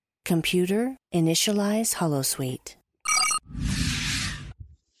Computer, initialize holosuite.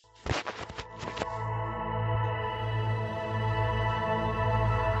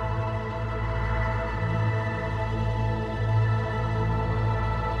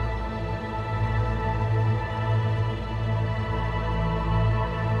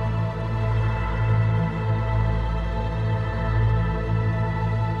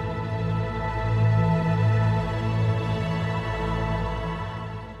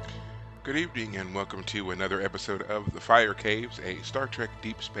 Good evening and welcome to another episode of The Fire Caves, a Star Trek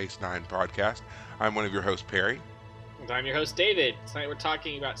Deep Space Nine podcast. I'm one of your hosts, Perry. And I'm your host, David. Tonight we're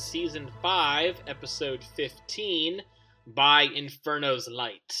talking about Season 5, Episode 15, By Inferno's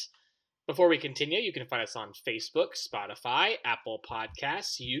Light. Before we continue, you can find us on Facebook, Spotify, Apple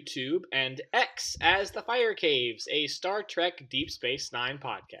Podcasts, YouTube, and X as The Fire Caves, a Star Trek Deep Space Nine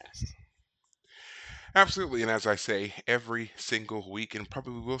podcast. Absolutely, and as I say every single week, and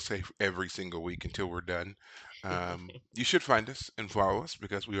probably will say every single week until we're done, you should find us and follow us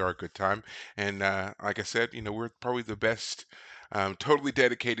because we are a good time. And like I said, we're probably the best, totally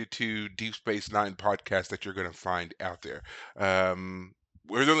dedicated to Deep Space Nine podcast that you're going to find out there.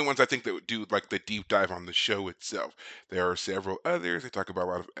 We're the only ones I think that would do like the deep dive on the show itself. There are several others. They talk about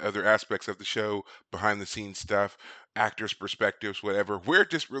a lot of other aspects of the show, behind the scenes stuff, actors' perspectives, whatever. We're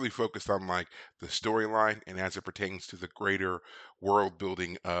just really focused on like the storyline and as it pertains to the greater world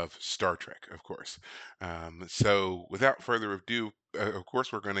building of Star Trek, of course. So without further ado, of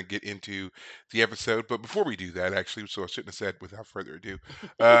course, we're going to get into the episode. But before we do that, actually, so I shouldn't have said without further ado.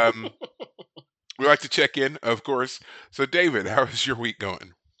 We like to check in, of course. So, David, how is your week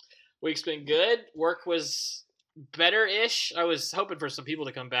going? Week's been good. Work was better-ish. I was hoping for some people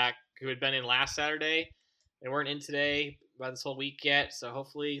to come back who had been in last Saturday. They weren't in today by this whole week yet, so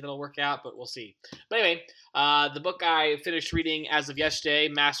hopefully that'll work out, but we'll see. But anyway, the book I finished reading as of yesterday,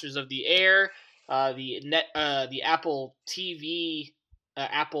 Masters of the Air, the Apple TV,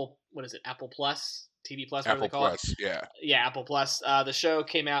 Apple Plus? TV Plus, whatever Apple they call Plus, it. yeah. Yeah, Apple Plus. The show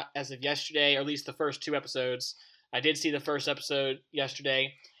came out as of yesterday, or at least the first two episodes. I did see the first episode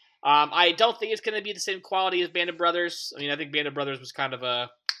yesterday. I don't think it's going to be the same quality as Band of Brothers. I mean, I think Band of Brothers was kind of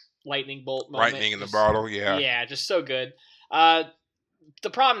a lightning bolt moment. Lightning in the bottle, yeah. Yeah, just so good. The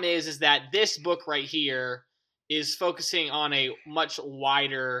problem is that this book right here is focusing on a much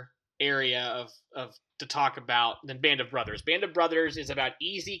wider area of to talk about than Band of Brothers. Band of Brothers is about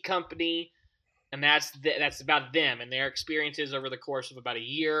Easy Company, and that's about them and their experiences over the course of about a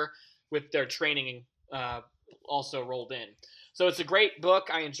year with their training also rolled in. So it's a great book.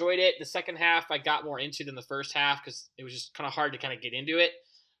 I enjoyed it. The second half I got more into than the first half because it was just kind of hard to kind of get into it.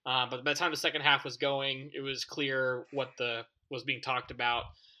 But by the time the second half was going, it was clear what was being talked about,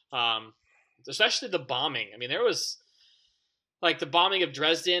 especially the bombing. I mean, there was like the bombing of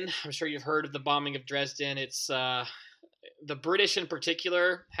Dresden. I'm sure you've heard of the bombing of Dresden. It's the British in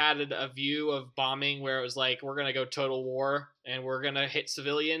particular had a view of bombing where it was like, we're going to go total war and we're going to hit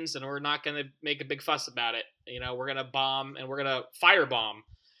civilians and we're not going to make a big fuss about it. We're going to bomb and we're going to firebomb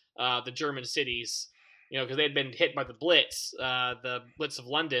the German cities, because they had been hit by the Blitz of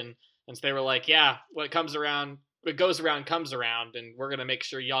London. And so they were like, yeah, what goes around comes around, and we're going to make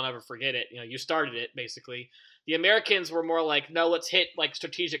sure y'all never forget it. You started it, basically. The Americans were more like, no, let's hit like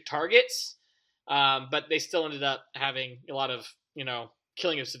strategic targets. But they still ended up having a lot of,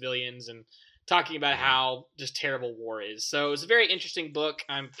 killing of civilians and talking about how just terrible war is. So it was a very interesting book.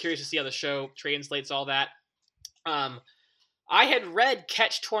 I'm curious to see how the show translates all that. I had read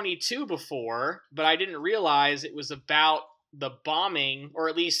Catch-22 before, but I didn't realize it was about the bombing, or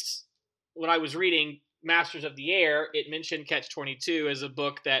at least when I was reading Masters of the Air, it mentioned Catch-22 as a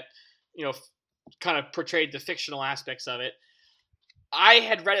book that, kind of portrayed the fictional aspects of it. I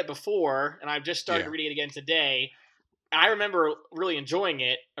had read it before, and I've just started reading it again today. I remember really enjoying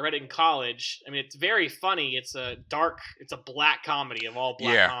it. I read it in college. I mean, it's very funny. It's a black comedy of all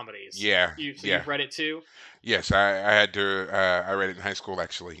black comedies. Yeah. You've read it too? Yes, I had to. I read it in high school,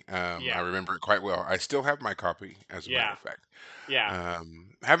 actually. I remember it quite well. I still have my copy, as a matter of fact. Yeah.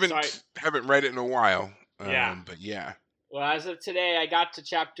 Haven't read it in a while. Yeah. But yeah. Well, as of today, I got to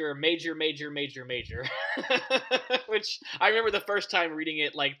chapter major, which I remember the first time reading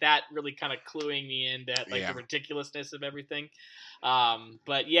it like that, really kind of cluing me into the ridiculousness of everything.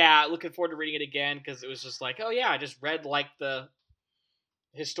 But yeah, looking forward to reading it again because it was just like, oh yeah, I just read like the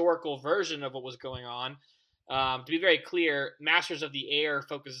historical version of what was going on. To be very clear, Masters of the Air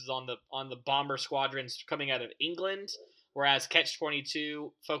focuses on the bomber squadrons coming out of England, whereas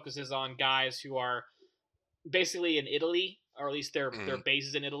Catch-22 focuses on guys who are basically in Italy, or at least their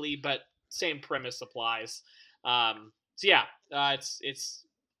bases in Italy, but same premise applies. So yeah, it's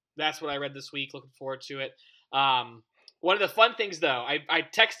that's what I read this week. Looking forward to it. One of the fun things, though, I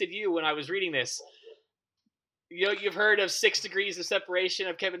texted you when I was reading this. You've heard of 6 Degrees of Separation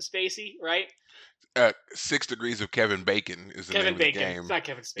of Kevin Spacey, right? 6 Degrees of Kevin Bacon is the Kevin name of the Bacon. It's game. not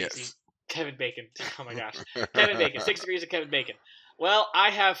Kevin Spacey. Yes. Kevin Bacon. Oh my gosh. Kevin Bacon. 6 Degrees of Kevin Bacon. Well, I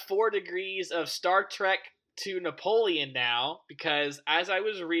have 4 degrees of Star Trek to Napoleon now because as I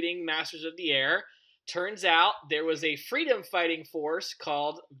was reading Masters of the Air, turns out there was a freedom fighting force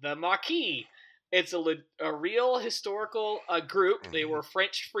called the Maquis. It's a real historical group. They were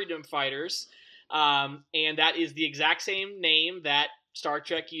French freedom fighters. And that is the exact same name that Star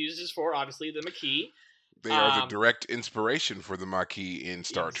Trek uses for, obviously, the Maquis. They are the direct inspiration for the Maquis in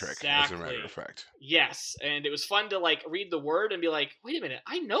Star Trek, as a matter Exactly. of fact. Yes, and it was fun to like read the word and be like, wait a minute,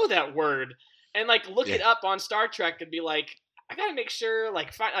 I know that word, and like look it up on Star Trek and be like, I gotta make sure.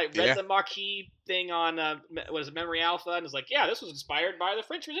 Like, I read the Maquis thing on what is it, Memory Alpha, and it's like, yeah, this was inspired by the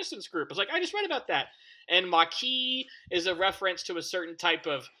French Resistance Group. I was like, I just read about that, and Maquis is a reference to a certain type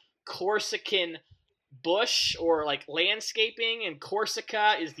of Corsican bush or like landscaping, and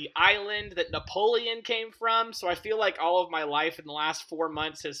Corsica is the island that Napoleon came from. So I feel like all of my life in the last 4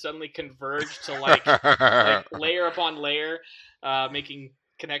 months has suddenly converged to like layer upon layer, making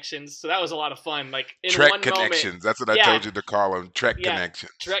connections. So that was a lot of fun. Like in Trek one connections. moment, That's what I told you to call them. Trek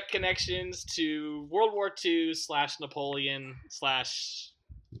connections. Trek connections to World War II / Napoleon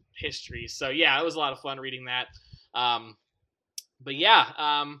 / history. So yeah, it was a lot of fun reading that. But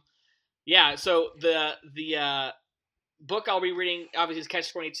yeah, so the book I'll be reading obviously is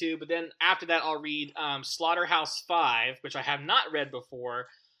Catch-22, but then after that I'll read Slaughterhouse-5, which I have not read before,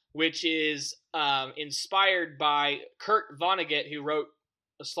 which is inspired by Kurt Vonnegut, who wrote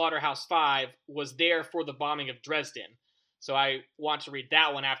Slaughterhouse-5, was there for the bombing of Dresden. So I want to read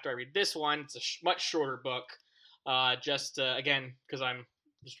that one after I read this one. It's a much shorter book, again, because I'm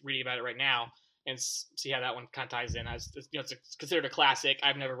just reading about it right now, and see how that one kind of ties in. It's considered a classic.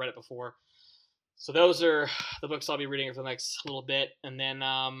 I've never read it before. So those are the books I'll be reading for the next little bit. And then,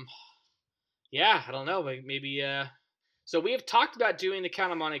 I don't know. Maybe, so we have talked about doing the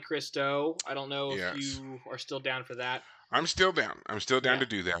Count of Monte Cristo. I don't know if you are still down for that. I'm still down. I'm still down to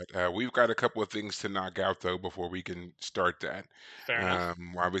do that. We've got a couple of things to knock out, though, before we can start that. Fair enough.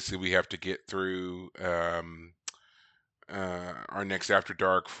 Obviously, we have to get through our next After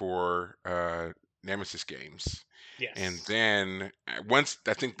Dark for Nemesis games. Yes. And then once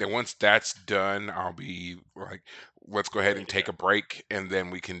that's done, I'll be like, let's go ahead and take a break, and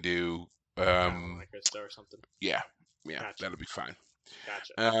then we can do Monte Cristo or something. Yeah, Gotcha. That'll be fine.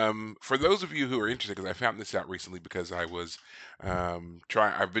 Gotcha. For those of you who are interested, because I found this out recently, because I was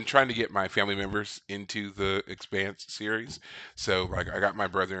I've been trying to get my family members into the Expanse series. So like I got my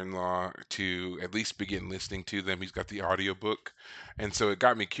brother-in-law to at least begin listening to them. He's got the audiobook. And so it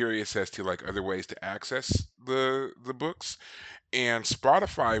got me curious as to like other ways to access the books. And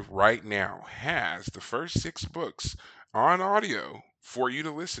Spotify right now has the first 6 books on audio for you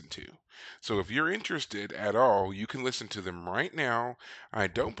to listen to. So if you're interested at all, you can listen to them right now. I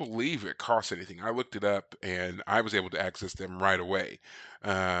don't believe it costs anything. I looked it up and I was able to access them right away.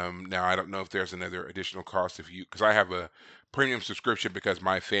 Now I don't know if there's another additional cost because I have a premium subscription because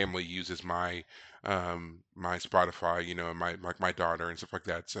my family uses my my Spotify, and my daughter and stuff like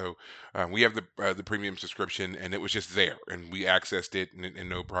that. So we have the premium subscription, and it was just there, and we accessed it, and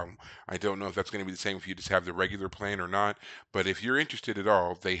no problem. I don't know if that's going to be the same if you just have the regular plan or not, but if you're interested at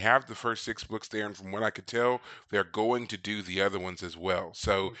all, they have the first 6 books there, and from what I could tell, they're going to do the other ones as well.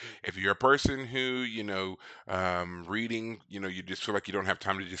 So if you're a person who, reading, you just feel like you don't have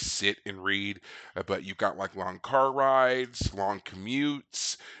time to just sit and read, but you've got like long car rides, long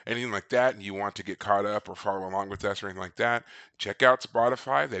commutes, anything like that, and you want to get caught up or follow along with us or anything like that, check out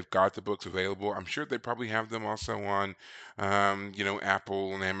Spotify. They've got the books available. I'm sure they probably have them also on,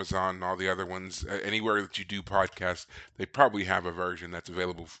 Apple and Amazon and all the other ones. Anywhere that you do podcasts, they probably have a version that's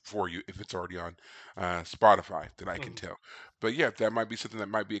available for you if it's already on Spotify that I can tell. But yeah, that might be something that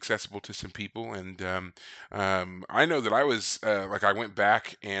might be accessible to some people. And I know that I was I went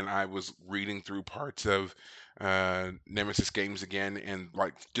back and I was reading through parts of Nemesis games again, and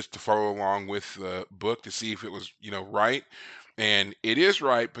like just to follow along with the book to see if it was right, and it is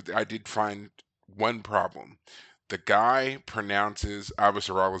right, but I did find one problem. The guy pronounces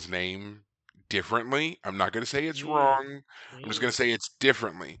Avasarala's name differently. I'm not going to say it's Mm, wrong. I'm just going to mm. say it's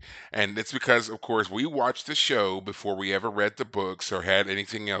differently. And it's because, of course, we watched the show before we ever read the books or had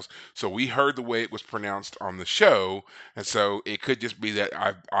anything else. So we heard the way it was pronounced on the show. And so it could just be that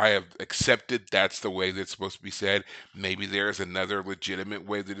I have accepted that's the way that's supposed to be said. Maybe there's another legitimate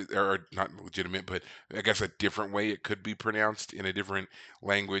way that it, or not legitimate, but I guess a different way it could be pronounced in a different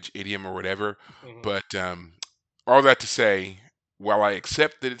language, idiom, or whatever. Mhm. But all that to say, while I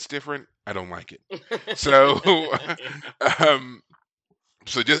accept that it's different, I don't like it. So, Yeah. um,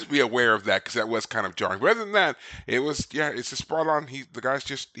 so just be aware of that because that was kind of jarring. But other than that, it was yeah, it's just spot on. The guy's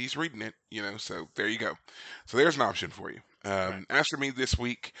just he's reading it, you know. So there you go. So there's an option for you. Right. As for me this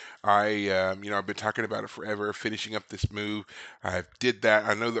week, I've been talking about it forever, finishing up this move. I did that.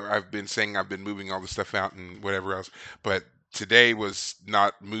 I know that I've been saying I've been moving all the stuff out and whatever else, but today was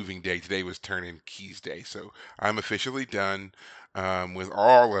not moving day. Today was turn in keys day. So I'm officially done with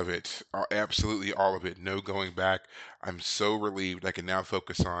all of it, absolutely all of it. No going back. I'm so relieved I can now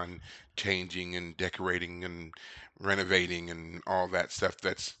focus on changing and decorating and renovating and all that stuff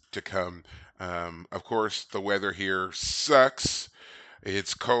that's to come. Of course, the weather here sucks.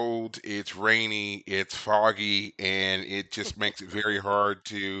 It's cold, it's rainy, it's foggy, and it just makes it very hard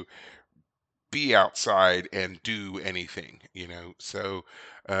to be outside and do anything, you know. So,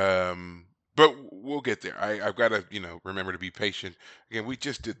 but we'll get there. I've got to, remember to be patient. Again, we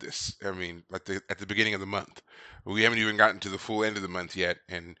just did this. I mean, at the beginning of the month, we haven't even gotten to the full end of the month yet,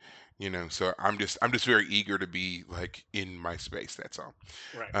 and so I'm just very eager to be like in my space. That's all.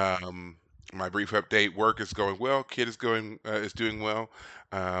 Right. Um, my brief update: work is going well. Kid is doing well.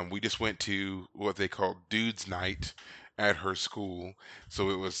 We just went to what they call Dudes Night at her school, so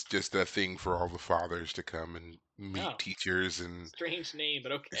it was just a thing for all the fathers to come and meet Oh, teachers and strange name,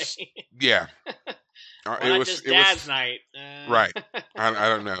 but it's- okay. yeah, Why it not was just it Dad's was night? right. I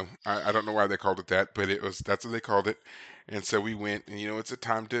don't know. I don't know why they called it that, but that's what they called it. And so we went, and it's a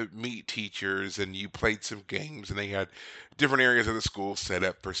time to meet teachers, and you played some games, and they had different areas of the school set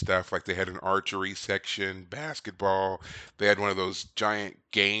up for stuff. Like they had an archery section, basketball. They had one of those giant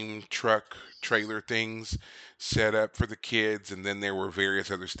game truck trailer things set up for the kids, and then there were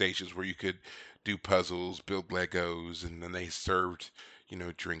various other stations where you could do puzzles, build Legos, and then they served,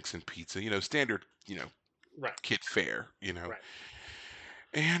 drinks and pizza, standard, Right. kid fare, Right.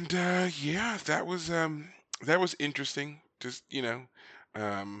 and yeah, that was interesting. Just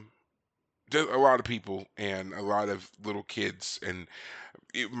um, just a lot of people and a lot of little kids, and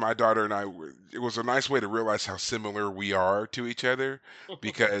my daughter and I were. It was a nice way to realize how similar we are to each other,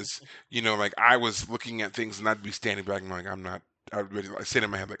 because like I was looking at things and I'd be standing back and like I'm not. I'd be like sitting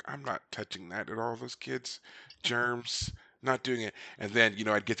in my head like I'm not touching that at all. Those kids, germs. Not doing it, and then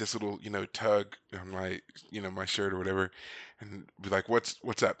I'd get this little tug on my my shirt or whatever, and be like, "What's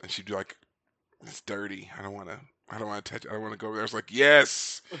up?" And she'd be like, "It's dirty. I don't want to touch it. I don't want to go over there." I was like,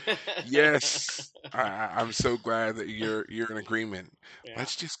 "Yes, yes. I'm so glad that you're in agreement. Yeah.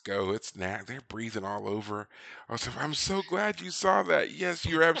 Let's just go. It's they're breathing all over." I was like, "I'm so glad you saw that. Yes,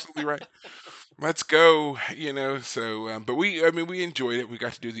 you're absolutely right. Let's go." So but we enjoyed it. We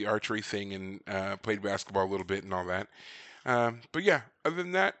got to do the archery thing and played basketball a little bit and all that. But yeah, other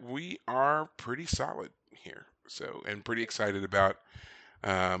than that, we are pretty solid here. So and pretty excited about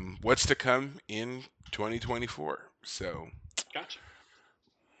what's to come in 2024. So, Gotcha.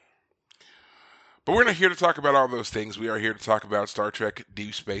 but we're not here to talk about all those things. We are here to talk about Star Trek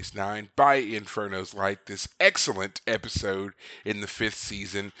Deep Space Nine by Inferno's Light, this excellent episode in the fifth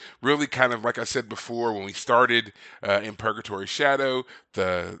season. Really, kind of like I said before, when we started in Purgatory Shadow,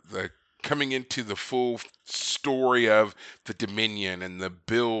 the coming into the full story of the Dominion and the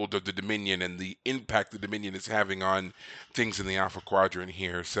build of the Dominion and the impact the Dominion is having on things in the Alpha Quadrant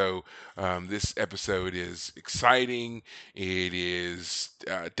here. So this episode is exciting. It is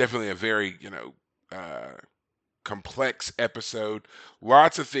definitely a very uh, complex episode.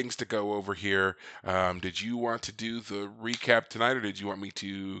 Lots of things to go over here. Did you want to do the recap tonight, or did you want me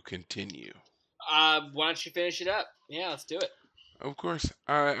to continue? Why don't you finish it up? Yeah, let's do it. Of course,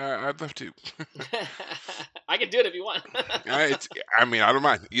 I'd love to. I can do it if you want. I mean, I don't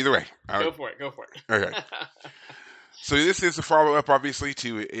mind either way. Go for it. Go for Okay. it. So this is a follow up, obviously,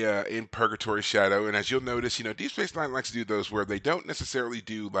 to In Purgatory Shadow, and as you'll notice, Deep Space Nine likes to do those where they don't necessarily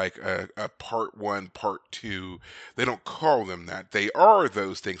do like a part one, part two. They don't call them that. They are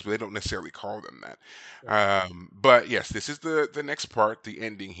those things, but they don't necessarily call them that. Right. But yes, this is the next part, the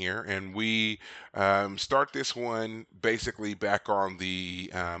ending here, and we start this one basically back on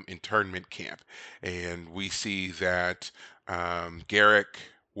the internment camp, and we see that Garak.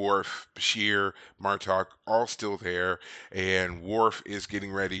 Worf, Bashir, Martok, all still there, and Worf is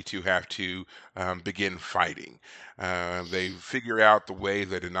getting ready to have to begin fighting. They figure out the way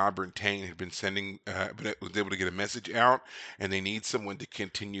that Anabra Tain had been sending, was able to get a message out, and they need someone to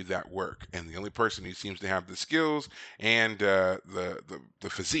continue that work. And the only person who seems to have the skills and the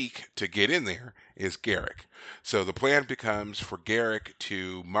physique to get in there is Garak. So the plan becomes for Garak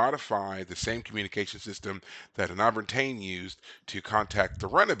to modify the same communication system that Anabra Tain used to contact the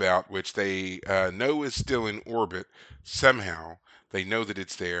runabout, which they know is still in orbit somehow. They know that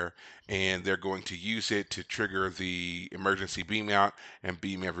it's there, and they're going to use it to trigger the emergency beam out and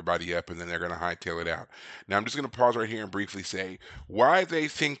beam everybody up, and then they're going to hightail it out. Now, I'm just going to pause right here and briefly say why they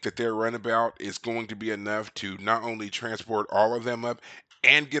think that their runabout is going to be enough to not only transport all of them up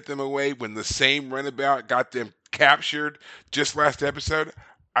and get them away when the same runabout got them captured just last episode.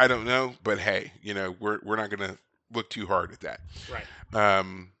 I don't know, but hey, we're not going to look too hard at that. Right.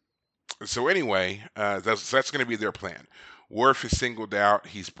 So anyway, that's going to be their plan. Worf is singled out.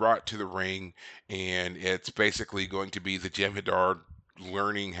 He's brought to the ring, and it's basically going to be the Jem'Hadar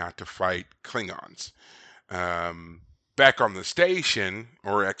learning how to fight Klingons. Back on the station,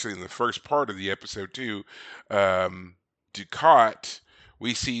 or actually in the first part of the episode too, Dukat,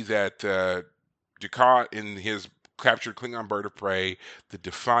 we see that Dukat in his captured Klingon bird of prey, the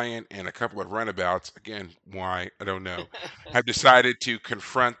Defiant, and a couple of runabouts, again, why, I don't know, have decided to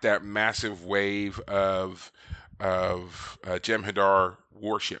confront that massive wave of Jem'Hadar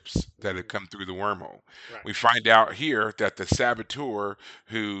warships that had come through the wormhole. Right. We find out here that the saboteur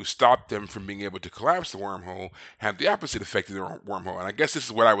who stopped them from being able to collapse the wormhole had the opposite effect of the wormhole. And I guess this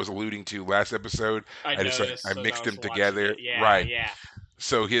is what I was alluding to last episode. I noticed. I So mixed I was them watching together. it. Yeah, Right. yeah.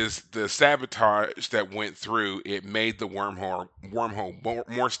 So the sabotage that went through it made the wormhole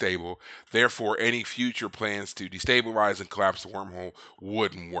more stable. Therefore, any future plans to destabilize and collapse the wormhole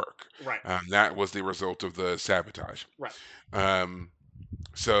wouldn't work. Right. That was the result of the sabotage. Right. Um,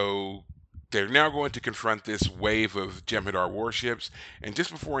 so they're now going to confront this wave of Jem'Hadar warships, and just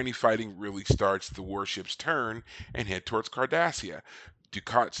before any fighting really starts, the warships turn and head towards Cardassia.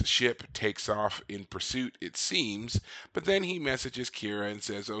 Dukat's ship takes off in pursuit, it seems, but then he messages Kira and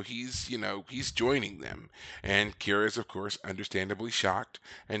says, "Oh, he's joining them." And Kira is, of course, understandably shocked,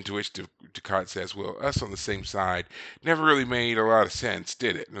 and to which Dukat says, "Well, us on the same side never really made a lot of sense,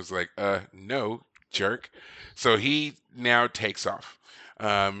 did it?" And I was like, no, jerk." So he now takes off.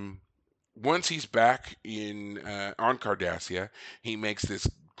 Once he's back in on Cardassia, he makes this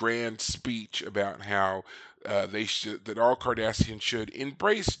grand speech about how that all Cardassians should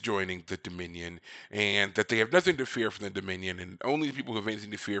embrace joining the Dominion, and that they have nothing to fear from the Dominion, and only the people who have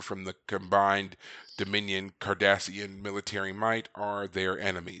anything to fear from the combined Dominion Cardassian military might are their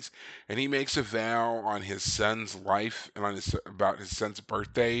enemies. And he makes a vow on his son's life and about his son's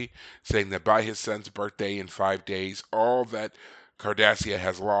birthday, saying that by his son's birthday in 5 days, all that Cardassia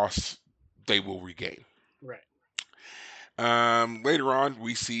has lost, they will regain. Right. Later on,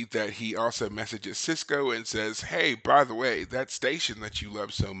 we see that he also messages Cisco and says, "Hey, by the way, that station that you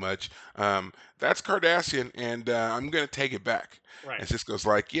love so much, that's Cardassian, and I'm going to take it back." Right. And Cisco's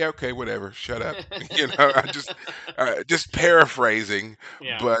like, "Yeah, okay, whatever, shut up." I'm just paraphrasing,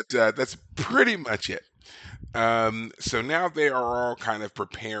 Yeah. but that's pretty much it. So now they are all kind of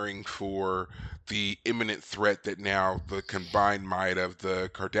preparing for the imminent threat that now the combined might of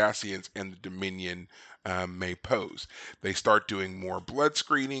the Cardassians and the Dominion may pose. They start doing more blood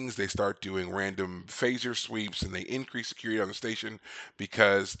screenings, they start doing random phaser sweeps, and they increase security on the station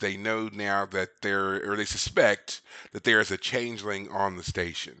because they know now that they suspect that there is a changeling on the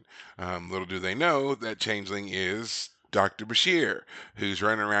station. Little do they know that changeling is Dr. Bashir, who's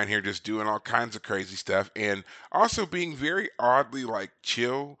running around here just doing all kinds of crazy stuff and also being very oddly like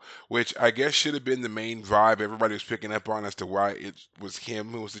chill, which I guess should have been the main vibe everybody was picking up on as to why it was him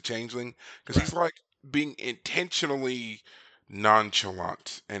who was the changeling, because he's like being intentionally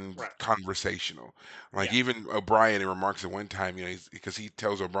nonchalant and Right. conversational. Like Yeah. even O'Brien remarks at one time, because he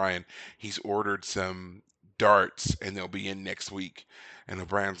tells O'Brien he's ordered some darts and they'll be in next week. And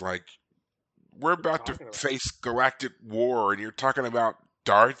O'Brien's like, "We're about to talking about? face galactic war and you're talking about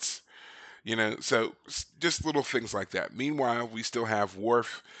darts?" So just little things like that. Meanwhile, we still have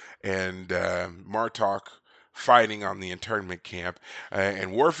Worf and Martok fighting on the internment camp,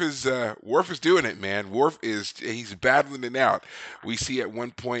 and Worf is doing it, man. He's battling it out. We see at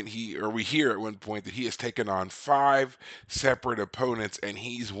one point we hear at one point that he has taken on 5 separate opponents and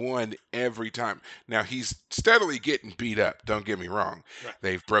he's won every time. Now he's steadily getting beat up. Don't get me wrong. Right.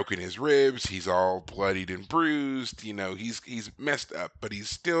 They've broken his ribs. He's all bloodied and bruised. He's messed up, but he's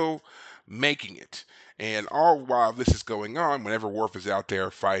still making it. And all while this is going on, whenever Worf is out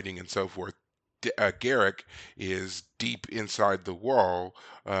there fighting and so forth, Garak is deep inside the wall,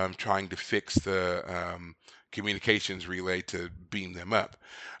 trying to fix the communications relay to beam them up.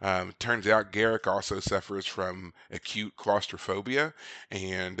 Turns out Garak also suffers from acute claustrophobia,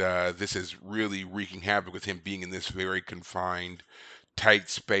 and this is really wreaking havoc with him being in this very confined tight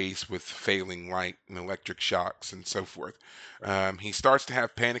space with failing light and electric shocks and so forth. He starts to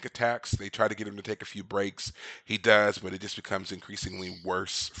have panic attacks. They try to get him to take a few breaks. He does, but it just becomes increasingly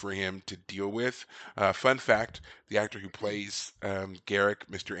worse for him to deal with. Fun fact, the actor who plays Garak,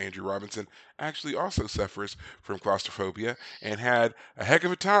 Mr. Andrew Robinson, actually also suffers from claustrophobia and had a heck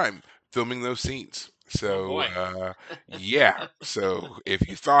of a time filming those scenes. Oh So, boy. yeah. So if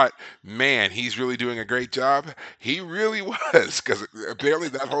you thought, man, he's really doing a great job, he really was, because apparently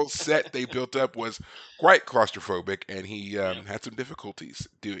that whole set they built up was quite claustrophobic, and he Yep. had some difficulties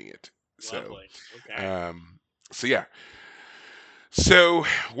doing it. So, Lovely. Okay. um, so yeah. So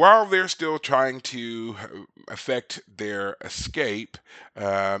while they're still trying to affect their escape,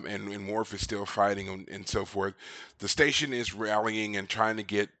 and Worf is still fighting and so forth, the station is rallying and trying to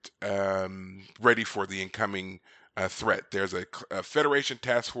get ready for the incoming threat. There's a Federation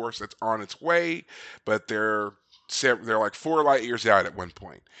task force that's on its way, but they're like 4 light years out at one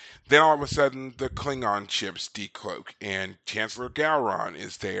point. Then all of a sudden, the Klingon ships decloak, and Chancellor Gowron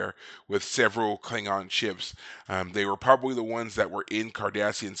is there with several Klingon ships. They were probably the ones that were in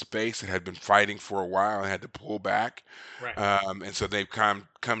Cardassian space and had been fighting for a while and had to pull back. Right. And so they've come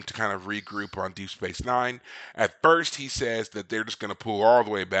to kind of regroup on Deep Space Nine. At first, he says that they're just going to pull all the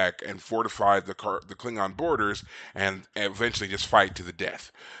way back and fortify the Klingon borders and eventually just fight to the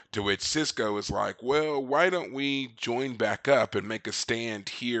death. To which Cisco is like, well, why don't we join back up and make a stand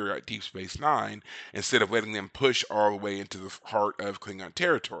here at Deep Space Nine instead of letting them push all the way into the heart of Klingon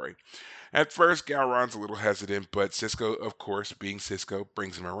territory? At first, Gowron's a little hesitant, but Cisco, of course, being Cisco,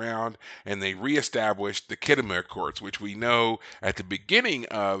 brings him around, and they reestablish the Khitomer Accords, which we know at the beginning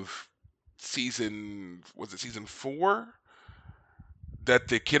of season 4? That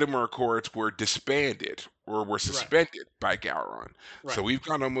the Khitomer Accords were disbanded or were suspended by Gowron. Right. So we've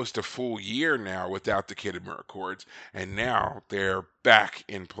gone almost a full year now without the Khitomer Accords, and now they're back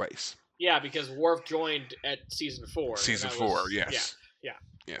in place. Yeah, because Worf joined at season 4. Season 4, yes. Yeah.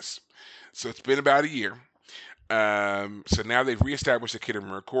 Yes. So it's been about a year. So now they've reestablished the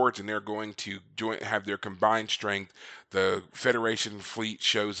Khitomer Accords, and they're going to have their combined strength. The Federation fleet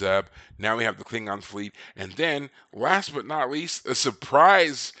shows up. Now we have the Klingon fleet, and then, last but not least, a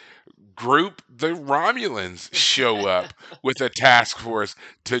surprise group, the Romulans, show up with a task force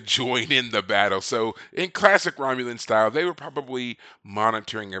to join in the battle. So, in classic Romulan style, they were probably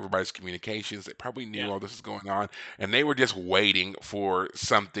monitoring everybody's communications. They probably knew all this was going on, and they were just waiting for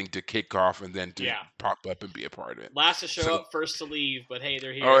something to kick off and then to pop up and be a part of it. Last to show up, first to leave, but hey,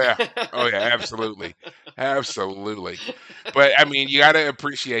 they're here. Oh yeah, absolutely. Absolutely. But I mean, you got to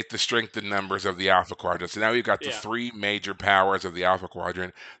appreciate the strength in numbers of the Alpha Quadrant. So now you've got the three major powers of the Alpha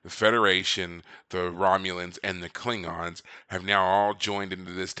Quadrant: the Federation, the Romulans, and the Klingons have now all joined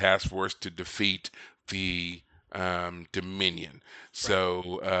into this task force to defeat the Dominion.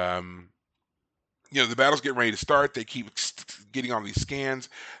 So the battle's getting ready to start. They keep getting on these scans,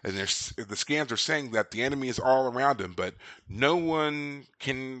 and the scans are saying that the enemy is all around them, but no one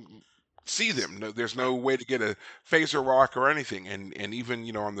can see them. No, there's no way to get a phaser lock or anything. And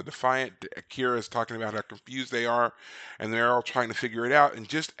even on the Defiant, Akira is talking about how confused they are, and they're all trying to figure it out. And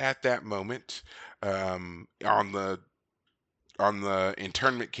just at that moment, on the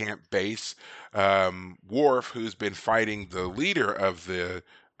internment camp base, Worf, who's been fighting the leader of the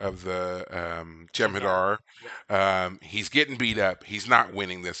Jem'Hadar, he's getting beat up. He's not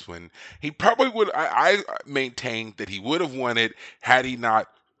winning this one. He probably would. I maintain that he would have won it had he not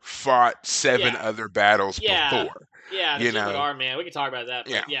fought 7 other battles before. Yeah, the Jem'Hadar, man. We can talk about that.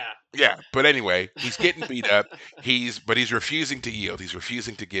 But yeah. But anyway, he's getting beat up. He's refusing to yield. He's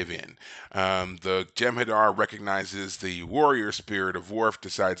refusing to give in. The Jem'Hadar recognizes the warrior spirit of Worf,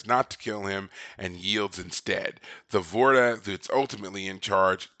 decides not to kill him, and yields instead. The Vorta, that's ultimately in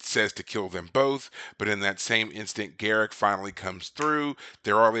charge, says to kill them both. But in that same instant, Garak finally comes through.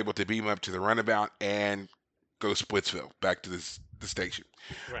 They're all able to beam up to the runabout and go Splitsville, back to this the station.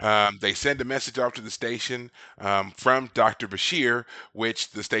 Right. They send a message off to the station from Dr. Bashir,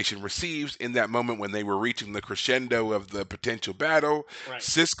 which the station receives in that moment when they were reaching the crescendo of the potential battle. Right.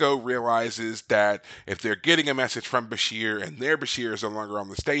 Cisco realizes that if they're getting a message from Bashir and their Bashir is no longer on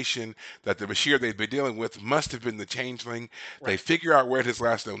the station, that the Bashir they've been dealing with must have been the changeling. They Right. figure out where his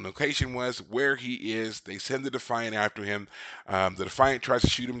last known location was, where he is. They send the Defiant after him. The Defiant tries to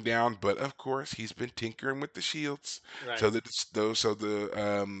shoot him down, but of course he's been tinkering with the shields. Right. So what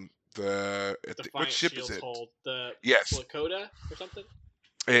Defiant ship is shields it? hold the Yes, Lakota or something.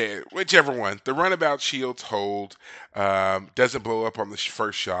 whichever one. The runabout shields hold, doesn't blow up on the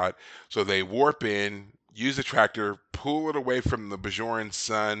first shot, so they warp in, use the tractor, pull it away from the Bajoran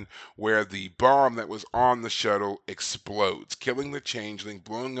sun, where the bomb that was on the shuttle explodes, killing the changeling,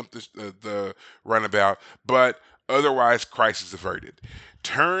 blowing up the runabout, but otherwise crisis averted.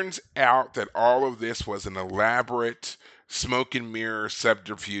 Turns out that all of this was an elaborate smoke and mirror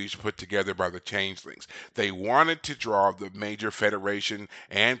subterfuge put together by the changelings. They wanted to draw the major Federation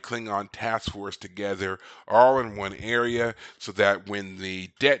and Klingon task force together all in one area so that when the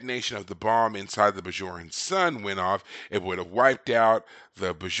detonation of the bomb inside the Bajoran sun went off, it would have wiped out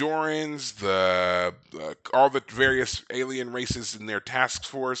the Bajorans, all the various alien races in their task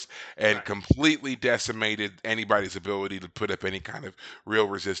force, and Right. completely decimated anybody's ability to put up any kind of real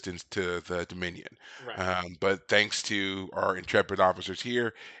resistance to the Dominion. Right. But thanks to our intrepid officers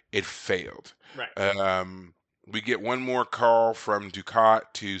here, it failed. Right. Um, we get one more call from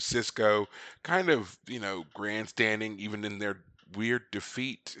Ducat to Cisco, kind of, grandstanding even in their weird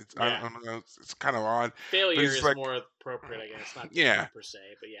defeat. I Yeah. don't know, it's kind of odd, but Failure he's is like, more appropriate, I guess. Not yeah, defeat per se,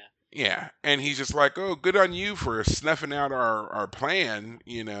 but yeah. yeah, and he's just like, "Oh, good on you for snuffing out our plan,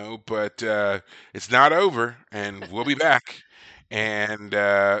 but it's not over, and we'll be back." And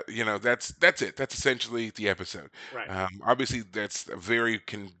that's it. That's essentially the episode. Right. Obviously, that's a very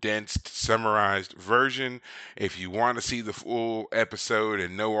condensed, summarized version. If you want to see the full episode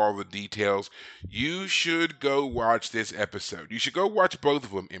and know all the details, you should go watch this episode. You should go watch both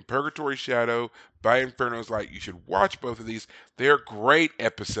of them, In Purgatory Shadow, By Inferno's Light. You should watch both of these. They're great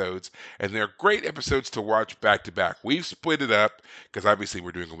episodes, and they're great episodes to watch back to back. We've split it up because obviously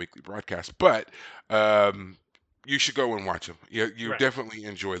we're doing a weekly broadcast, but you should go and watch them. You Right. definitely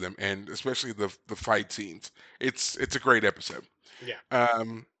enjoy them, and especially the fight scenes. It's a great episode. Yeah.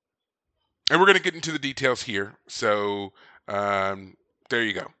 Um, and we're gonna get into the details here. So there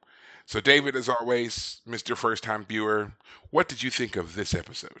you go. So David, as always, Mr. First Time Viewer, what did you think of this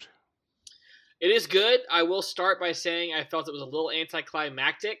episode? It is good. I will start by saying I felt it was a little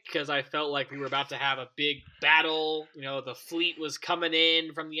anticlimactic because I felt like we were about to have a big battle. The fleet was coming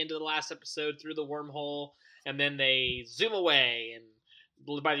in from the end of the last episode through the wormhole, and then they zoom away.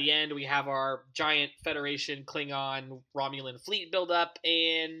 And by the end, we have our giant Federation, Klingon, Romulan fleet buildup,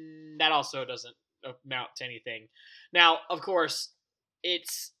 and that also doesn't amount to anything. Now, of course, it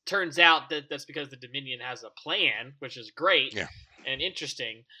turns out that that's because the Dominion has a plan, which is great Yeah. and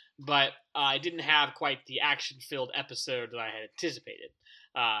interesting, but I didn't have quite the action-filled episode that I had anticipated.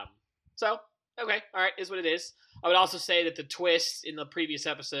 So, okay, all right, is what it is. I would also say that the twist in the previous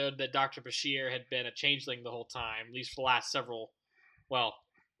episode that Dr. Bashir had been a changeling the whole time, at least for the last several, well,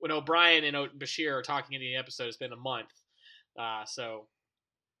 when O'Brien and Bashir are talking in the episode, it's been a month. So,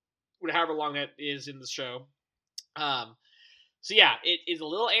 however long that is in the show. So yeah, it is a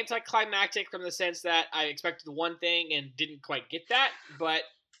little anticlimactic from the sense that I expected one thing and didn't quite get that, but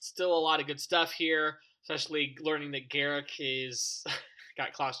still a lot of good stuff here, especially learning that Garak is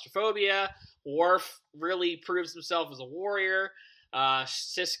got claustrophobia. Worf really proves himself as a warrior.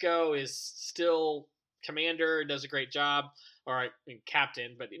 Cisco is still commander, does a great job. Or I mean,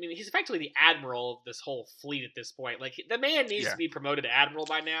 captain, but I mean he's effectively the admiral of this whole fleet at this point. Like the man needs Yeah. to be promoted to admiral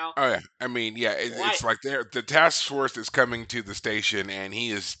by now. Oh yeah, I mean, yeah, Why? it's like the task force is coming to the station, and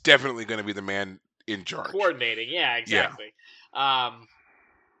he is definitely going to be the man in charge. Coordinating, yeah, Yeah, exactly.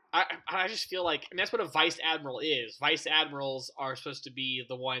 I just feel like, and that's what a vice admiral is. Vice admirals are supposed to be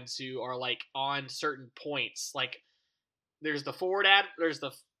the ones who are like on certain points. Like there's the there's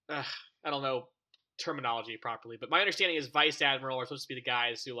the I don't know terminology properly, but my understanding is vice admiral are supposed to be the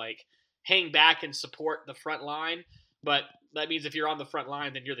guys who like hang back and support the front line. But that means if you're on the front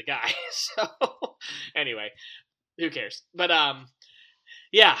line, then you're the guy. So anyway, who cares? But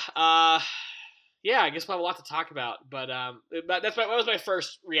yeah. Yeah, I guess we'll have a lot to talk about, but that was my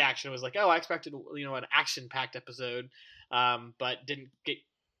first reaction. It was like, oh, I expected an action-packed episode, but didn't get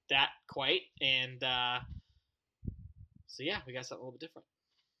that quite, and so yeah, we got something a little bit different.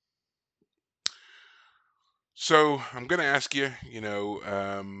 So I'm going to ask you,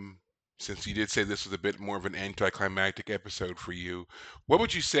 since you did say this was a bit more of an anticlimactic episode for you, what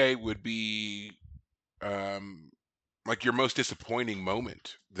would you say would be um, like your most disappointing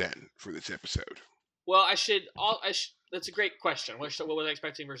moment then for this episode? Well, that's a great question. What was I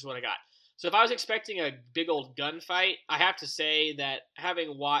expecting versus what I got? So if I was expecting a big old gunfight, I have to say that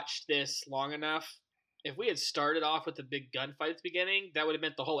having watched this long enough, if we had started off with a big gunfight at the beginning, that would have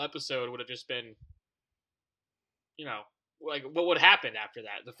meant the whole episode would have just been, you know, like what would happen after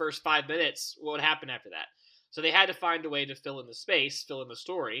that? The first 5 minutes, what would happen after that? So they had to find a way to fill in the space, fill in the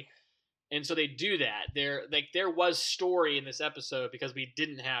story, and so they do that. There was story in this episode because we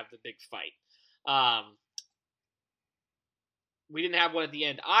didn't have the big fight. We didn't have one at the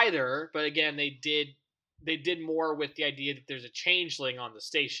end either, but again, they did more with the idea that there's a changeling on the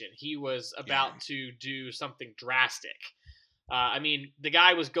station. He was about to do something drastic. I mean, the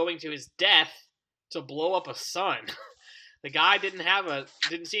guy was going to his death to blow up a sun. The guy didn't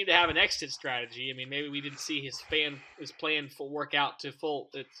seem to have an exit strategy. I mean, maybe we didn't see his plan for work out to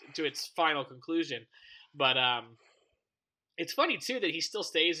its final conclusion, but it's funny too that he still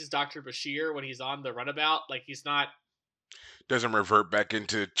stays as Dr. Bashir when he's on the runabout. Like he's not. Doesn't revert back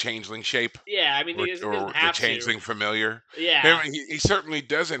into changeling shape, Yeah, I mean, he doesn't or the have to. changeling familiar. Yeah. I mean, he certainly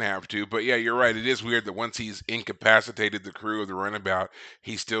doesn't have to, but yeah, you're right. It is weird that once he's incapacitated the crew of the runabout,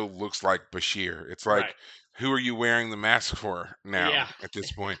 he still looks like Bashir. It's like, Right. who are you wearing the mask for now? Yeah. At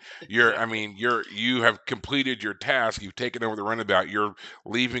this point, Exactly. you have completed your task. You've taken over the runabout. You're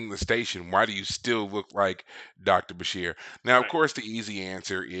leaving the station. Why do you still look like Dr. Bashir? Now, of Right. course, the easy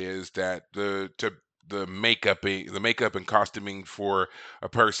answer is that the makeup and costuming for a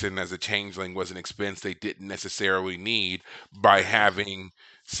person as a changeling was an expense they didn't necessarily need by Right. having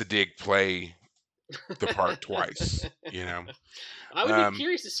Sadiq play the part twice. I would be Um,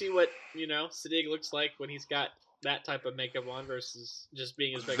 curious to see what Sadiq looks like when he's got that type of makeup on versus just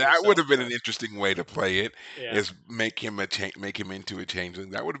being his regular that would self. have been But an interesting way to play it. yeah, Is make him into a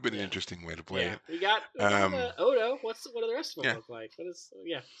changeling. That would have been an yeah, interesting way to play yeah. it. We got Um, Odo. What do the rest of them yeah. look like? What is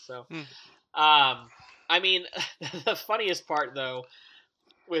yeah? So Hmm. I mean, the funniest part though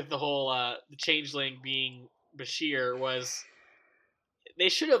with the whole the changeling being Bashir was they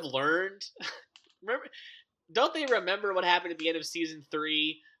should have learned. Remember, don't they remember what happened at the end of season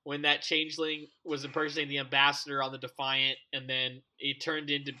 3 when that changeling was impersonating the ambassador on the Defiant, and then he turned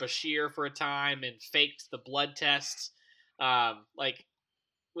into Bashir for a time and faked the blood tests? Like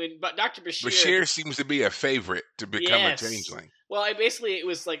but Dr. Bashir Bashir seems to be a favorite to become a yes. changeling. Well, it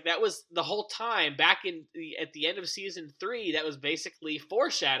was like that was the whole time back at the end of season 3. That was basically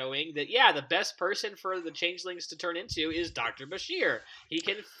foreshadowing that the best person for the changelings to turn into is Dr. Bashir. He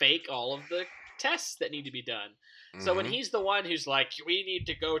can fake all of the tests that need to be done. So when Hmm. he's the one who's like, we need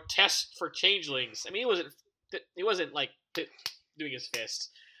to go test for changelings. I mean, he wasn't like doing his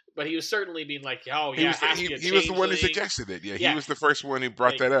fist, but he was certainly being like, oh He yeah, was it has to be a he was the one who changeling. suggested it. Yeah, he Yeah, was the first one who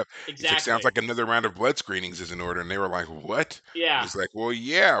brought like that up. He's like, sounds exactly. like another round of blood screenings is in order, and they were like, what? And Yeah. he's like, well,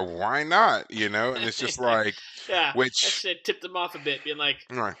 yeah, why not? And it's just like, Yeah, that which, shit tipped him off a bit, being like,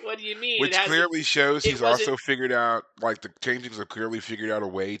 right. "What do you mean it Which hasn't? clearly shows It he's wasn't." also figured out, like the changelings have clearly figured out a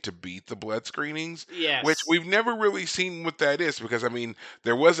way to beat the blood screenings, which Yes, we've never really seen what that is. Because I mean,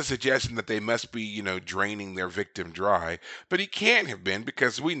 there was a suggestion that they must be, draining their victim dry, but he can't have been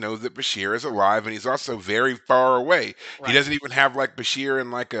because we know that Bashir is alive and he's also very far away. He right, doesn't even have like Bashir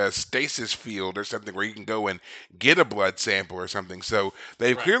in like a stasis field or something where you can go and get a blood sample or something. So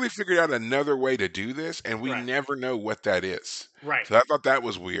they've right, clearly figured out another way to do this, and we right, never know what that is. right. So I thought that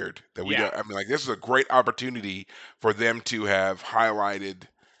was weird that we Yeah, don't. I mean, like this is a great opportunity for them to have highlighted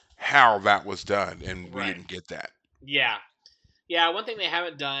how that was done, and we right. didn't get that. Yeah, yeah. One thing they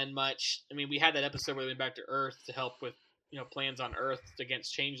haven't done much. I mean, we had that episode where they went back to Earth to help with plans on Earth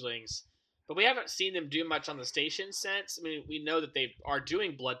against changelings, but we haven't seen them do much on the station since. I mean, we know that they are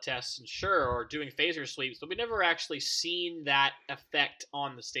doing blood tests and sure, or doing phaser sweeps, but we never actually seen that effect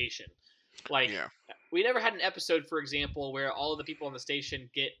on the station. Like, Yeah. we never had an episode, for example, where all of the people on the station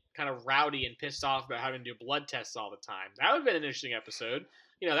get kind of rowdy and pissed off about having to do blood tests all the time. That would have been an interesting episode.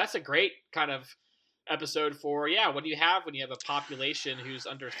 That's a great kind of episode for, what do you have when you have a population who's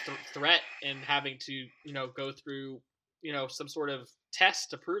under threat and having to, go through, some sort of test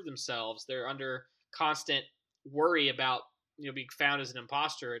to prove themselves. They're under constant worry about, being found as an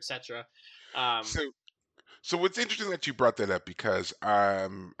imposter, etc. Um, So So what's interesting that you brought that up because I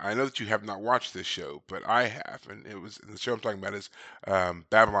know that you have not watched this show, but I have, and the show I'm talking about is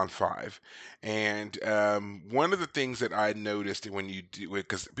Babylon 5, and one of the things that I noticed when you do,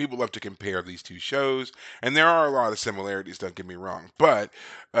 because people love to compare these two shows, and there are a lot of similarities. Don't get me wrong, but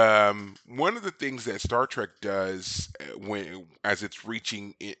one of the things that Star Trek does when as it's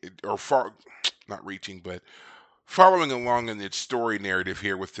reaching or far, not reaching, but following along in its story narrative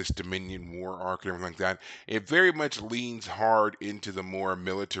here with this Dominion War arc and everything like that, it very much leans hard into the more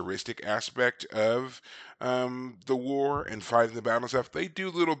militaristic aspect of the war and fighting the battle and stuff. They do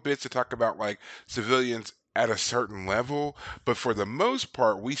little bits to talk about like civilians at a certain level, but for the most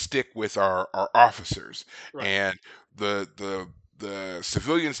part, we stick with our officers Right. and the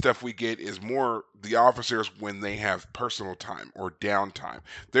civilian stuff we get is more the officers when they have personal time or downtime.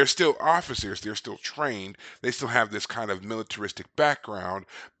 They're still officers, they're still trained, they still have this kind of militaristic background,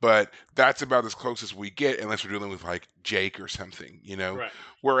 but that's about as close as we get unless we're dealing with like Jake or something, you know. Right.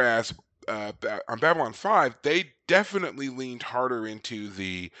 Whereas on Babylon 5, they definitely leaned harder into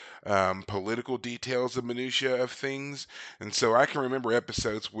the political details, the minutia of things. And so I can remember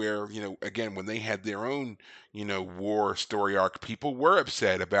episodes where, you know, again, when they had their own, you know, war story arc, people were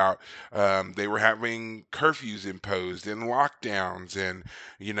upset about they were having curfews imposed and lockdowns and,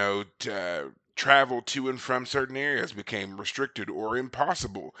 you know, travel to and from certain areas became restricted or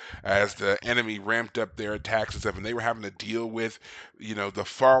impossible as Right. the enemy ramped up their attacks and stuff, and they were having to deal with, you know, the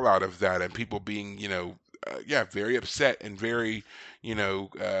fallout of that and people being, you know, yeah, very upset and very, you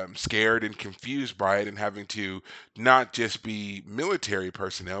know, scared and confused by it, and having to not just be military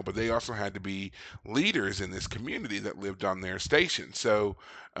personnel, but they also had to be leaders in this community that lived on their station. So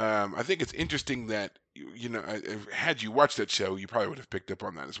I think it's interesting that you know, had you watched that show, you probably would have picked up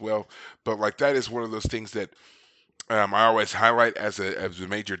on that as well. But like that is one of those things that I always highlight as a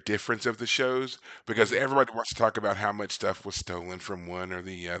major difference of the shows because Hmm. everybody wants to talk about how much stuff was stolen from one or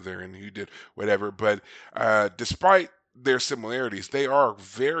the other and who did whatever. But despite their similarities, they are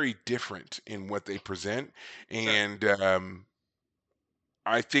very different in what they present, Sure. and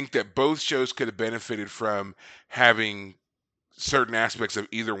I think that both shows could have benefited from having certain aspects of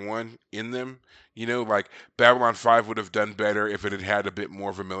either one in them. You know, like Babylon 5 would have done better if it had had a bit more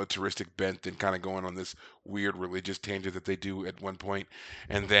of a militaristic bent than kind of going on this weird religious tangent that they do at one point.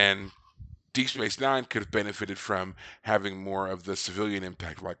 And Hmm. then Deep Space Nine could have benefited from having more of the civilian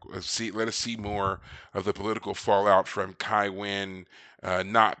impact. Like, let us see more of the political fallout from Kai Wen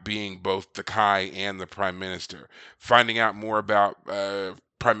not being both the Kai and the Prime Minister. Finding out more about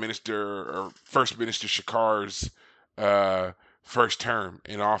Prime Minister or First Minister Shakar's uh, first term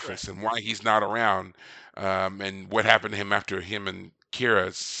in Right. office and why he's not around, and what happened to him after him and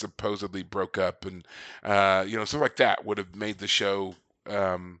Kira supposedly broke up, and you know, stuff like that would have made the show.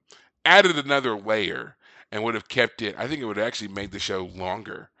 Um, Added another layer and would have kept it. I think it would have actually made the show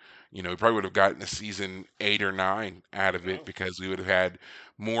longer. You know, we probably would have gotten a season 8 or 9 out of it Oh. because we would have had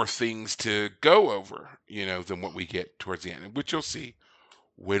more things to go over, you know, than what we get towards the end, which you'll see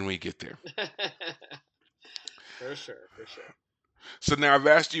when we get there. For sure. For sure. So now I've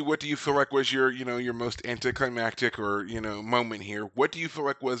asked you, what do you feel like was your, you know, your most anticlimactic or, you know, moment here? What do you feel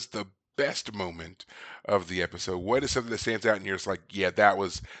like was the best moment of the episode? What is something that stands out and you're just like, yeah, that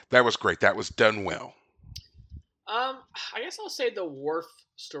was great. That was done well. I guess I'll say the Worf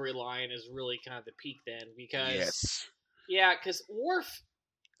storyline is really kind of the peak then, because Yes. yeah, because Worf,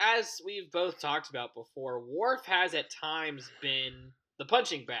 as we've both talked about before, Worf has at times been the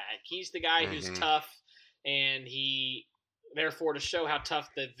punching bag. He's the guy who's Hmm. tough, and he, therefore, to show how tough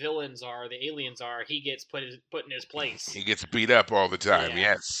the villains are, the aliens are, he gets put in his place. He gets beat up all the time. Yeah.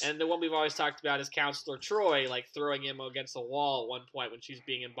 Yes. And the one we've always talked about is Counselor Troy, like throwing him against the wall at one point when she's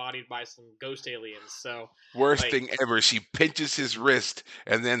being embodied by some ghost aliens. So, Worst like, thing ever. She pinches his wrist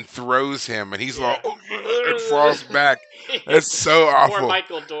and then throws him, and he's yeah. like, "Oh," and falls back. That's so Poor awful.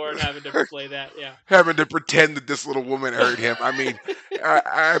 Michael Dorn having to play that. Yeah. Having to pretend that this little woman hurt him. I mean,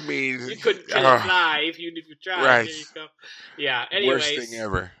 I mean, You couldn't kill a uh, fly even if you tried. right. There you go. Yeah. Worst thing Anyways,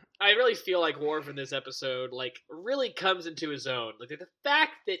 ever. I really feel like Worf in this episode, like, really comes into his own. Like, the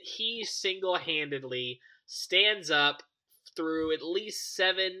fact that he single-handedly stands up through at least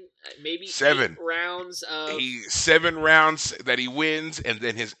 7, maybe 8 7. rounds of 7 rounds that he wins, and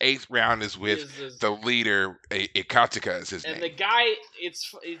then his 8th round is with is the leader. Ikatika is his and the name. guy,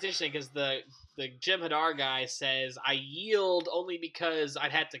 it's interesting because the Jim Hadar guy says, "I yield only because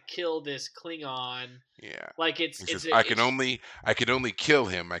I'd had to kill this Klingon." Yeah. Like He says, I can it's only kill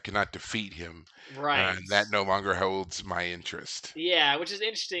him. I cannot defeat him. right. And that no longer holds my interest. Yeah, which is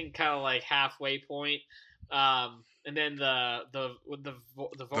interesting, kind of like halfway point. And then the The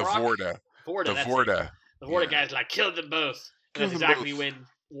Vorak Vorta. Vorta, The that's it. Vorta. The Vorta guy's like, kill them both. And Kill that's them exactly both. when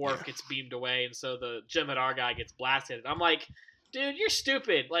Worf gets beamed away, and so the Jem'Hadar guy gets blasted. And I'm like, dude, you're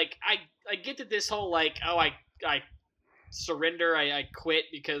stupid. Like, I get that this whole, like, oh, I surrender, I quit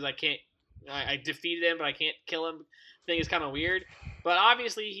because I can't, I defeated him, but I can't kill him thing is kind of weird. But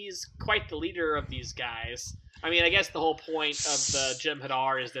obviously, he's quite the leader of these guys. I mean, I guess the whole point of the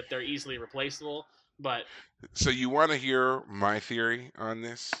Jem'Hadar is that they're easily replaceable, but So you want to hear my theory on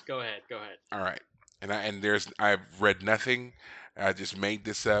this? go ahead. All right. I've read nothing. I just made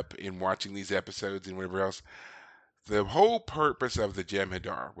this up in watching these episodes and whatever else. The whole purpose of the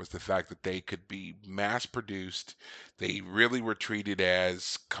Jem'Hadar was the fact that they could be mass produced. They really were treated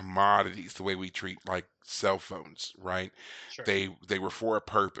as commodities, the way we treat like cell phones, right? Sure. They were for a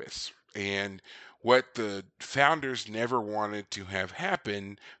purpose. And what the founders never wanted to have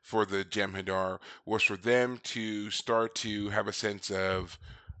happen for the Jem'Hadar was for them to start to have a sense of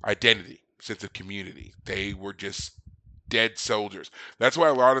identity, sense of community. They were just dead soldiers. That's why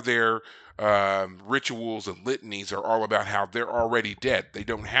a lot of their rituals and litanies are all about how they're already dead. They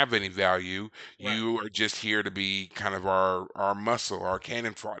don't have any value. Right. You are just here to be kind of our muscle, our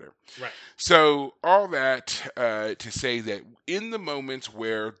cannon fodder. Right. So all that to say that in the moments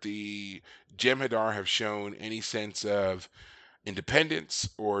where the Jem'Hadar have shown any sense of independence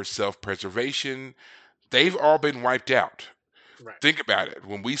or self-preservation, they've all been wiped out. Right. Think about it.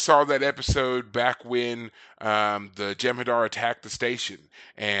 When we saw that episode back when the Jem'Hadar attacked the station,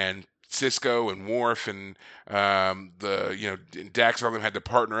 and Cisco and Worf and Dax and all them had to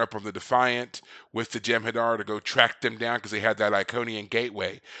partner up on the Defiant with the Jem'Hadar to go track them down because they had that Iconian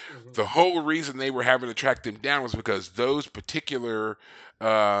gateway. Mm-hmm. The whole reason they were having to track them down was because those particular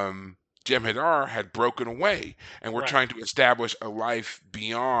Jem'Hadar had broken away and were Right. trying to establish a life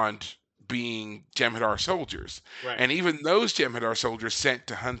beyond being Jem'Hadar soldiers. Right. And even those Jem'Hadar soldiers sent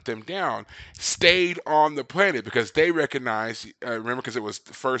to hunt them down stayed on the planet because they recognized, remember, because it was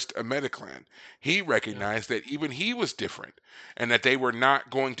the first Metaclan, he recognized that even he was different and that they were not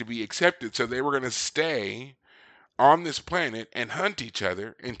going to be accepted. So they were going to stay on this planet and hunt each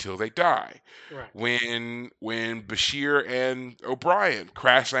other until they die. Right. When Bashir and O'Brien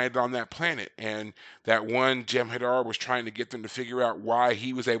crash landed on that planet, and that one Jem'Hadar was trying to get them to figure out why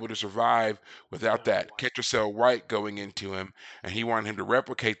he was able to survive without that Ketracel white going into him, and he wanted him to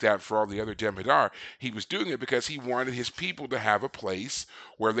replicate that for all the other Jem'Hadar. He was doing it because he wanted his people to have a place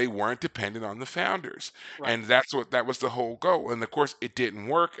where they weren't dependent on the founders, Right. and that was the whole goal. And of course, it didn't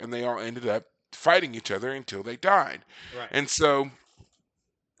work, and they all ended up fighting each other until they died. Right. And so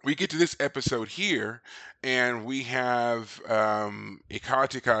we get to this episode here, and we have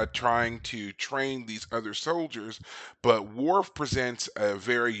Ikatika trying to train these other soldiers, but Worf presents a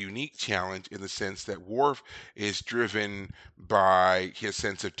very unique challenge in the sense that Worf is driven by his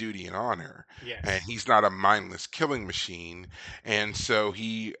sense of duty and honor, Yes. and he's not a mindless killing machine, and so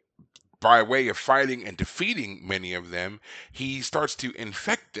he, by way of fighting and defeating many of them, he starts to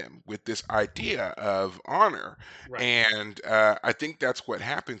infect them with this idea of honor. Right. And I think that's what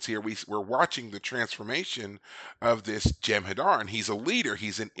happens here. We're watching the transformation of this Jem'Hadar, and he's a leader.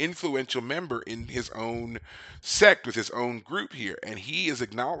 He's an influential member in his own sect with his own group here, and he is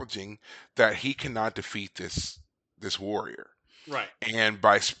acknowledging that he cannot defeat this warrior. Right. And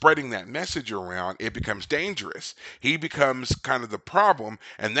by spreading that message around, it becomes dangerous. He becomes kind of the problem,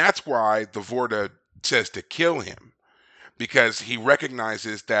 and that's why the Vorta says to kill him, because he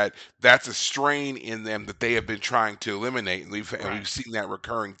recognizes that that's a strain in them that they have been trying to eliminate, and we've seen that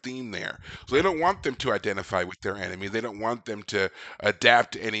recurring theme there. So they don't want them to identify with their enemy. They don't want them to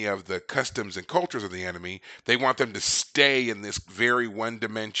adapt to any of the customs and cultures of the enemy. They want them to stay in this very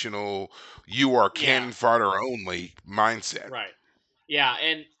one-dimensional, you are cannon fodder only mindset. Right. Yeah,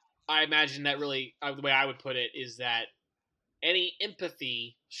 and I imagine that really, the way I would put it is that any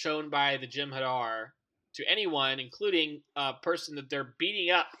empathy shown by the Jem'Hadar to anyone, including a person that they're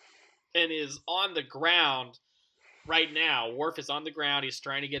beating up and is on the ground right now. Worf is on the ground. He's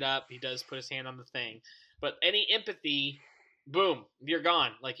trying to get up. He does put his hand on the thing. But any empathy, boom, you're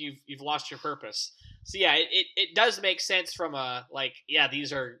gone. Like, you've lost your purpose. So yeah, it does make sense from a, like, yeah,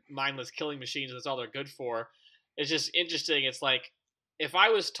 these are mindless killing machines. That's all they're good for. It's just interesting. It's like, if I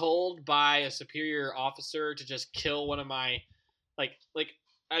was told by a superior officer to just kill one of my, like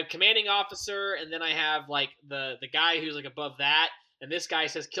a commanding officer, and then I have like the guy who's like above that, and this guy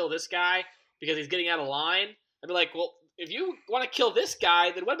says kill this guy because he's getting out of line, I'd be like, well, if you want to kill this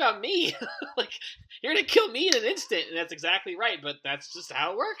guy, then what about me? Like, you're gonna kill me in an instant, and that's exactly right. But that's just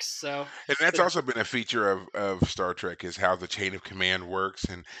how it works. So, And that's but also been a feature of Star Trek is how the chain of command works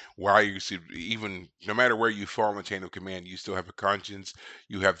and why you should even no matter where you fall in the chain of command, you still have a conscience.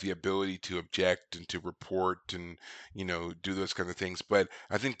 You have the ability to object and to report and do those kind of things. But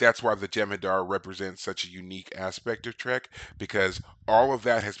I think that's why the Jem'Hadar represents such a unique aspect of Trek because all of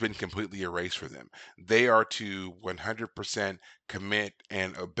that has been completely erased for them. They are to 100% commit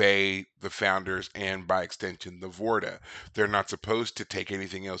and obey the founders and by extension the Vorta. They're not supposed to take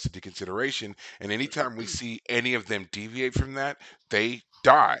anything else into consideration. And anytime we see any of them deviate from that, they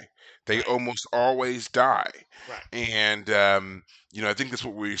die. They right, almost always die. right, And I think that's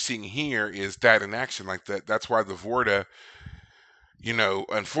what we're seeing here is that in action like that. That's why the Vorta,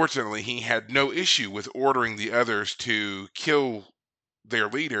 unfortunately, he had no issue with ordering the others to kill their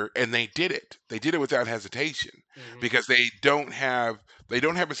leader, and they did it. They did it without hesitation hmm because they don't have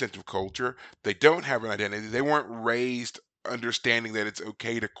a sense of culture. They don't have an identity. They weren't raised understanding that it's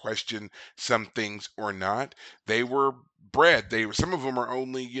okay to question some things or not. They were bred. Some of them are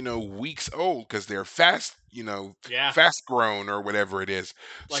only weeks old because they're yeah, fast grown or whatever it is.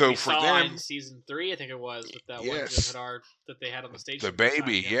 like So we for saw in them, season 3, I think it was, with that one yes, Jem'Hadar that they had on the the station one time.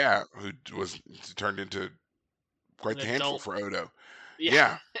 baby, Yeah, yeah, who was turned into an quite the handful adult. for Odo. Yeah,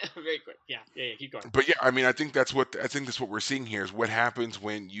 Yeah. very quick. Yeah, yeah, yeah. Keep going. But yeah, I mean, I think that's what we're seeing here is what happens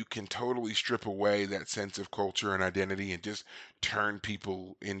when you can totally strip away that sense of culture and identity and just turn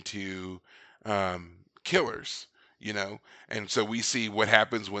people into killers, you know. And so we see what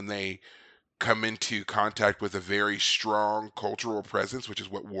happens when they come into contact with a very strong cultural presence, which is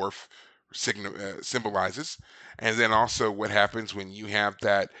what Worf symbolizes, and then also what happens when you have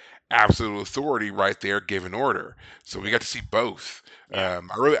that absolute authority right there, given order. So we Right. got to see both. Yeah.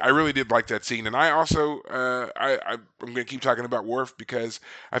 I really did like that scene, and I also, I'm going to keep talking about Worf because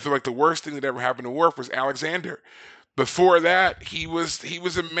I feel like the worst thing that ever happened to Worf was Alexander. Before that, he was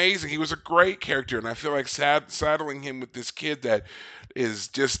amazing. He was a great character, and I feel like saddling him with this kid that is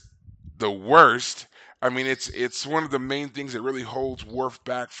just the worst. I mean, it's one of the main things that really holds Worf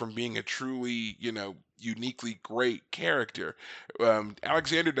back from being a truly, uniquely great character.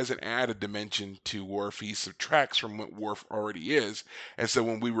 Alexander doesn't add a dimension to Worf; he subtracts from what Worf already is. And so,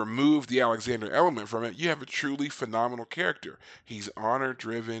 when we remove the Alexander element from it, you have a truly phenomenal character. He's honor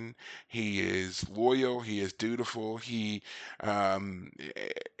driven. He is loyal. He is dutiful. He's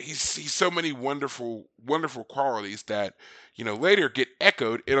so many wonderful, wonderful qualities that later get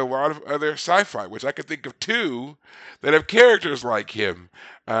echoed in a lot of other sci-fi, which I could think of two that have characters like him.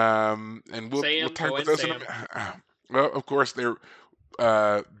 And we'll Sam, talk go about and those in a Sam. minute. Well, of course, they're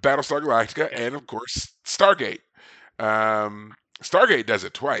Battlestar Galactica Okay. and of course Stargate. Stargate does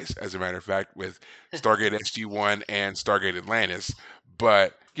it twice, as a matter of fact, with Stargate SG-1 and Stargate Atlantis.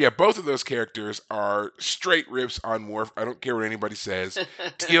 But yeah, both of those characters are straight rips on Worf. I don't care what anybody says.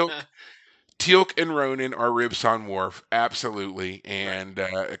 Teal'c Teal'c and Ronan are ribs on Worf, absolutely, Right. and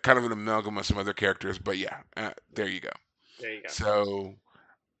kind of an amalgam of some other characters. But yeah, there you go. There you go. So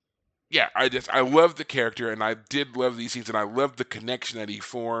yeah, I love the character, and I did love these scenes, and I love the connection that he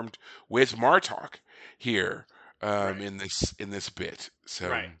formed with Martok here Right. in this bit. So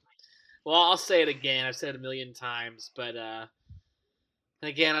Right. Well, I'll say it again. I've said it a million times, but and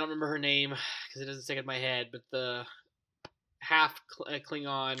again, I don't remember her name because it doesn't stick in my head. But the half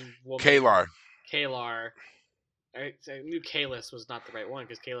Klingon woman, Kalar, Kalar. I knew Kalis was not the right one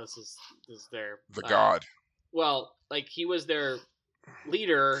because Kalis is their the god, well, like he was their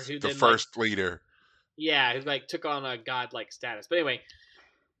leader who the then like first leader. yeah, who like took on a godlike status. But anyway,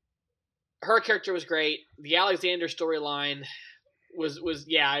 her character was great. The Alexander storyline was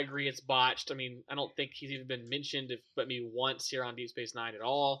yeah, I agree it's botched. I mean, I don't think he's even been mentioned but maybe once here on Deep Space Nine at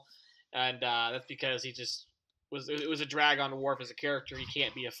all, and that's because he just was. It was a drag on Worf as a character. He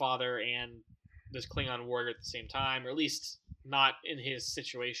can't be a father and this Klingon warrior at the same time, or at least not in his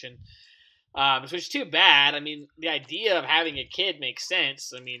situation. So it's too bad. I mean, the idea of having a kid makes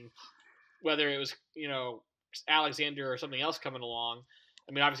sense. I mean, whether it was Alexander or something else coming along.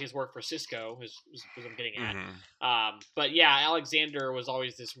 I mean, obviously it's worked for Cisco, is what I'm getting at. Hmm. But yeah, Alexander was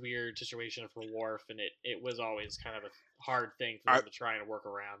always this weird situation for Worf, and it was always kind of a hard thing for I them to try and work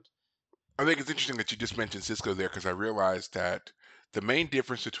around. I think it's interesting that you just mentioned Cisco there because I realized that the main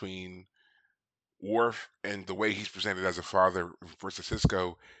difference between Worf and the way he's presented as a father versus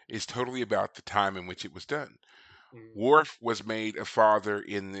Cisco is totally about the time in which it was done. Mm. Worf was made a father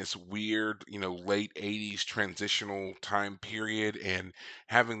in this weird, late 80s transitional time period, and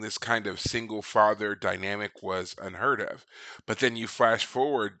having this kind of single father dynamic was unheard of. But then you flash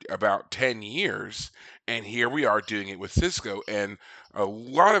forward about 10 years, and here we are doing it with Cisco, and a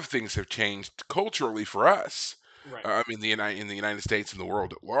lot of things have changed culturally for us. Right. In the United States and the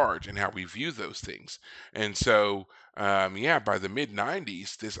world at large, and how we view those things. And so, yeah, by the mid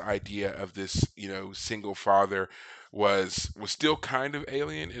 '90s, this idea of this, single father was still kind of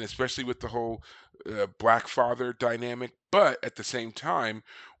alien, and especially with the whole black father dynamic. But at the same time,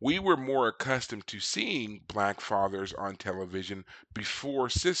 we were more accustomed to seeing black fathers on television before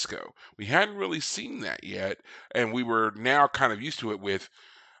Cisco. We hadn't really seen that yet, and we were now kind of used to it with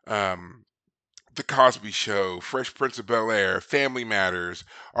um, the Cosby Show, Fresh Prince of Bel Air, Family Matters.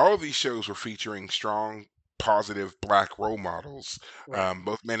 All of these shows were featuring strong, positive black role models, Right.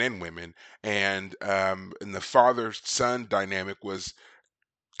 both men and women. And the father son dynamic was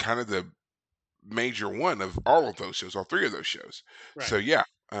kind of the major one of all of those shows, all three of those shows. Right. So, yeah.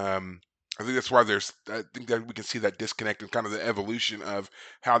 I think that's why I think that we can see that disconnect and kind of the evolution of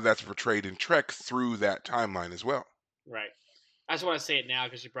how that's portrayed in Trek through that timeline as well. Right. I just want to say it now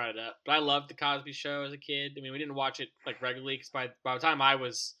because you brought it up. But I loved the Cosby Show as a kid. I mean, we didn't watch it like regularly because by the time I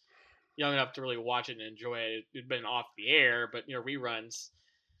was young enough to really watch it and enjoy it, it'd been off the air. But reruns.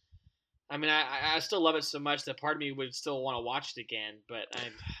 I mean, I still love it so much that part of me would still want to watch it again. But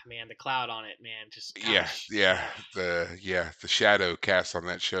man, the cloud on it, man, just Yeah, gosh, yeah, the shadow cast on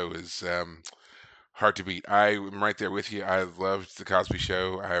that show is hard to beat. I am right there with you. I loved the Cosby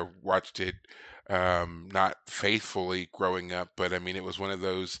Show. I watched it not faithfully growing up, but I mean it was one of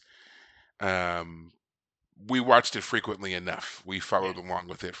those um we watched it frequently enough. We yeah, followed along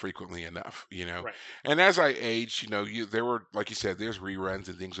with it frequently enough. right, And as I aged, there were, like you said, there's reruns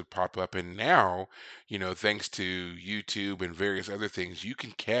and things would pop up. And now, thanks to YouTube and various other things, you can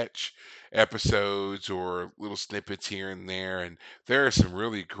catch episodes or little snippets here and there. And there are some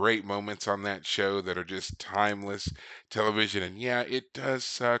really great moments on that show that are just timeless television. And yeah, it does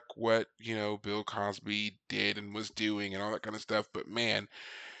suck what, Bill Cosby did and was doing and all that kind of stuff. But man,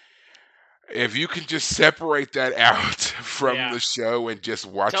 if you can just separate that out from yeah. the show and just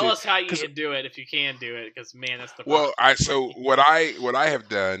watch Tell it, us how because you do it if you can do it, because man, that's the problem. well, I so what I have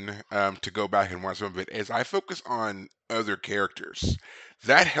done to go back and watch some of it is I focus on other characters.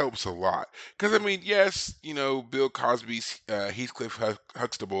 That helps a lot because I mean, yes, Bill Cosby's Heathcliff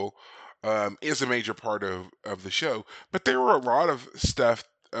Huxtable is a major part of the show, but there were a lot of stuff,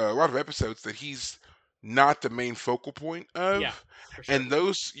 a lot of episodes that he's not the main focal point Yeah, of, for sure. and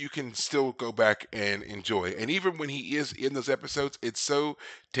those you can still go back and enjoy. And even when he is in those episodes, it's so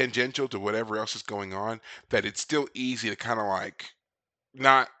tangential to whatever else is going on that it's still easy to kind of like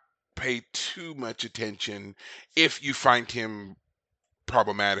not pay too much attention if you find him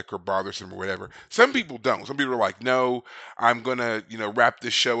problematic or bothersome or whatever. Some people don't. Some people are like, no, I'm gonna, wrap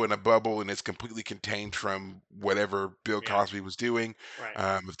this show in a bubble and it's completely contained from whatever Bill Yeah, Cosby was doing.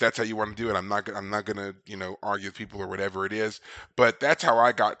 right. If that's how you want to do it, I'm not gonna, argue with people or whatever it is. But that's how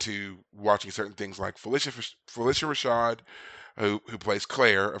I got to watching certain things like Felicia Rashad, who plays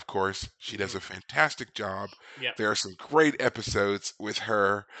Claire, of course. She does Hmm. a fantastic job. Yep. There are some great episodes with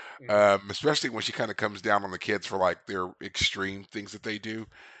her, Hmm. especially when she kind of comes down on the kids for like their extreme things that they do.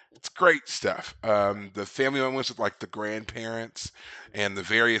 It's great stuff. Right. The family moments with like the grandparents and the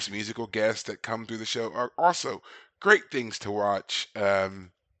various musical guests that come through the show are also great things to watch.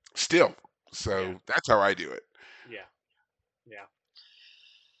 Still, Yeah. so that's how I do it. Yeah. Yeah.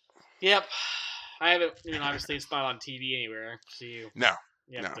 Yep. I haven't. Obviously, it's not on TV anywhere, so No,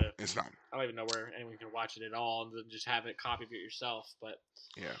 you have no, to. it's not. I don't even know where anyone can watch it at all, and then just have it copy of it yourself. But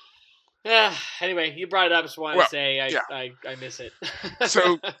Yeah. yeah. Anyway, you brought it up, so I wanted to Well, say yeah. I miss it.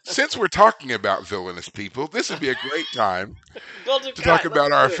 So, since we're talking about villainous people, this would be a great time Golden to talk Cut. Let's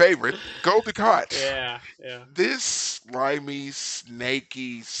about our do it. favorite, Gul Dukat. Yeah. Yeah. This slimy,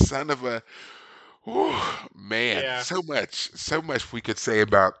 snaky son of a. Whew, man, Yeah. so much we could say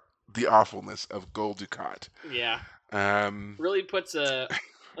about the awfulness of Gul Dukat. Yeah. Um, Really puts a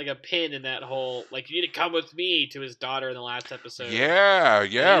pin in that whole you need to come with me to his daughter in the last episode. yeah,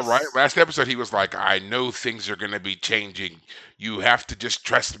 And yeah, right. Last episode, he was like, "I know things are gonna be changing. You have to just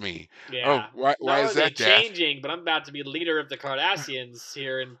trust me." Oh, yeah. why Not only is are they that, Dad? changing, but I'm about to be leader of the Cardassians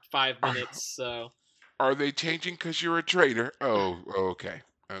here in 5 minutes. So Are they changing because you're a traitor? Oh, okay,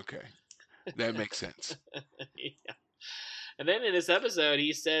 okay, that makes sense. yeah. And then in this episode,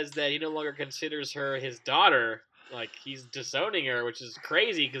 he says that he no longer considers her his daughter. Like he's disowning her, which is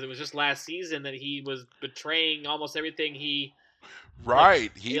crazy because it was just last season that he was betraying almost everything he like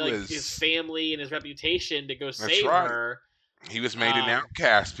Right. He his was. family and his reputation to go That's save right. her. He was made an Um,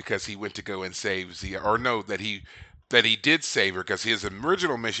 outcast because he went to go and save the, or no, that he did save her because his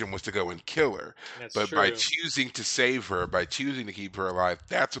original mission was to go and kill her. that's But by true. choosing to save her, by choosing to keep her alive,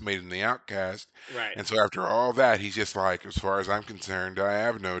 that's what made him the outcast. Right. And so after all that, he's just like, as far as I'm concerned, I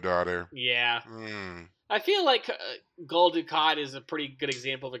have no daughter. Yeah. Hmm. I feel like Gul Dukat is a pretty good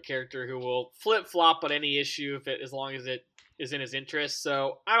example of a character who will flip flop on any issue as long as it is in his interest.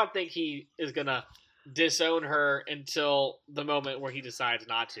 So I don't think he is gonna disown her until the moment where he decides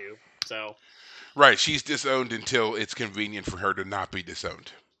not to. So, Right. She's disowned until it's convenient for her to not be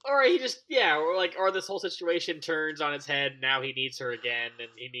disowned. or he just or this whole situation turns on its head. Now he needs her again, and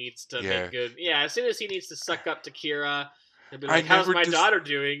he needs to Yeah. make good. Yeah, as soon as he needs to suck up to Kira and be I like, "How's never my dis- daughter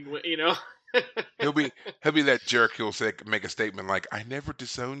doing?" You know. He'll be he'll be that jerk who'll say make a statement like, "I never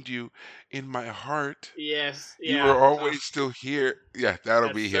disowned you in my heart. Yes. You Yeah. were always still here." Yeah,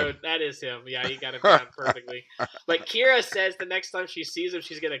 that'll be him. That is him. Yeah, you got him down perfectly. But Kira says the next time she sees him,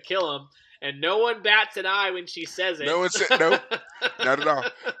 she's gonna kill him, and no one bats an eye when she says it. No one said nope, not at all.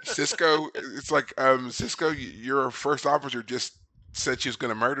 Cisco, it's like Cisco, your first officer just said she was going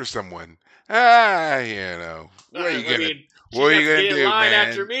to murder someone. What are you I gonna mean, what she's are got you to gonna get in do, line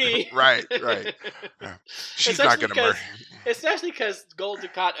after man? me. Right, right. Uh, she's not especially gonna murder. because Gul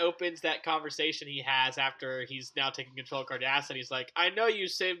Dukat opens that conversation he has after he's now taking control of Cardassian. He's like, "I know you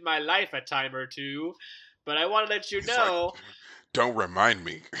saved my life a time or two, but I want to let you He's like, know." don't remind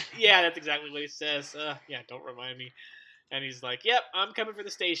me. Yeah, that's exactly what he says. Yeah, don't remind me. And he's like, "Yep, I'm coming for the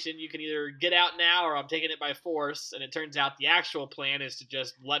station. You can either get out now, or I'm taking it by force." And it turns out the actual plan is to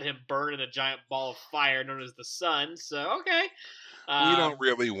just let him burn in a giant ball of fire known as the sun. So okay, We um, don't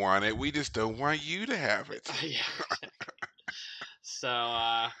really want it. We just don't want you to have it. yeah. So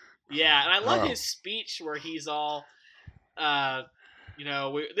yeah, and I love Oh, his speech where he's all, uh,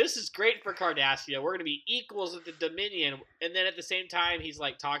 this is great for Cardassia. We're going to be equals with the Dominion, and then at the same time, he's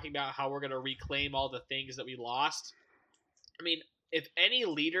like talking about how we're going to reclaim all the things that we lost. I mean, if any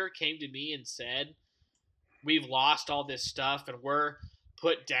leader came to me and said, "We've lost all this stuff and we're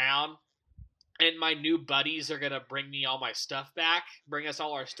put down, and my new buddies are going to bring me all my stuff back, bring us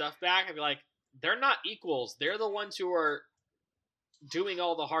all our stuff back," I'd be like, they're not equals. They're the ones who are doing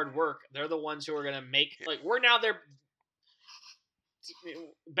all the hard work. They're the ones who are going to make, like, we're now their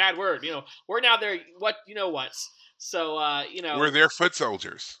bad word, we're now their what's. So, we're their foot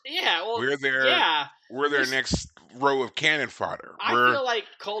soldiers. yeah, well, We're their yeah. we're their There's next row of cannon fodder. I feel like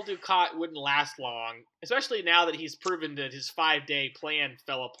Cole Dukat wouldn't last long, especially now that he's proven that his 5-day plan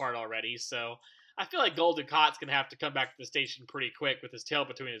fell apart already. So I feel like Gul Dukat's gonna have to come back to the station pretty quick with his tail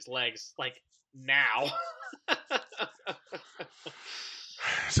between his legs, like now.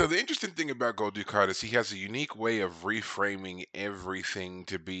 So the interesting thing about Gul Dukat is he has a unique way of reframing everything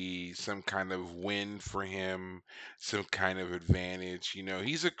to be some kind of win for him, some kind of advantage.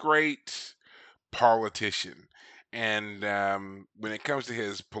 He's a great politician. And when it comes to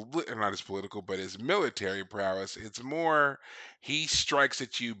not his political, but his military prowess, it's more he strikes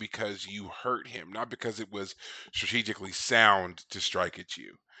at you because you hurt him, not because it was strategically sound to strike at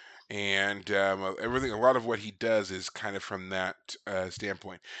you. And a lot of what he does is kind of from that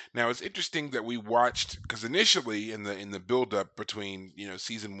standpoint. Now it's interesting that we watched because initially in the build up between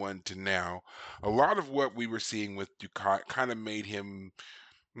season one to now, a lot of what we were seeing with Ducat kind of made him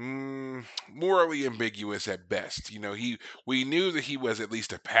morally ambiguous at best. We knew that he was at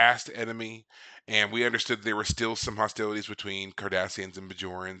least a past enemy, and we understood there were still some hostilities between Cardassians and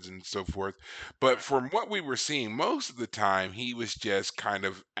Bajorans and so forth. But Right. from what we were seeing, most of the time he was just kind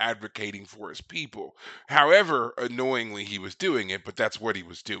of advocating for his people. However, annoyingly he was doing it, but that's what he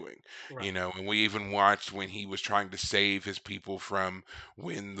was doing. Right. And we even watched when he was trying to save his people from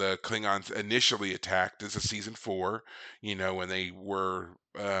when the Klingons initially attacked. This is season 4, when they were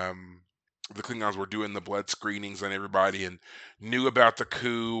the Klingons were doing the blood screenings on everybody and knew about the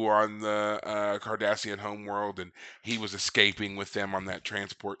coup on the Cardassian homeworld, and he was escaping with them on that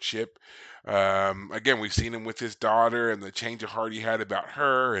transport ship. Again, we've seen him with his daughter and the change of heart he had about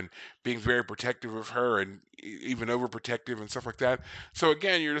her and being very protective of her and even overprotective and stuff like that. So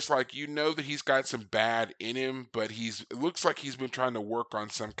again, you're just like, that he's got some bad in him, but it looks like he's been trying to work on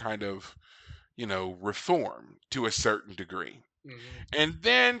some kind of reform to a certain degree. Mm-hmm. And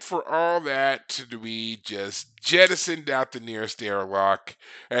then for all that to be just jettisoned out the nearest airlock,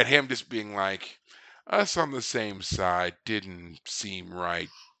 and him just being like, us on the same side didn't seem right,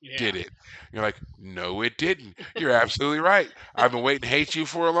 Yeah. did it? You're like, no, it didn't. You're absolutely right. I've been waiting to hate you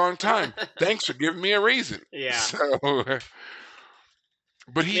for a long time. Thanks for giving me a reason. Yeah. So,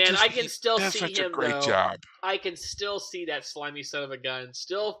 But he Man, just I can he still does see such a him great though. job. I can still see that slimy son of a gun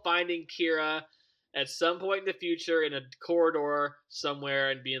still finding Kira at some point in the future in a corridor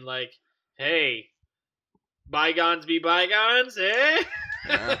somewhere and being like, "Hey, bygones be bygones, eh?"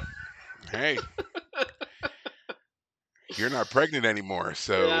 Yeah. Hey, you're not pregnant anymore,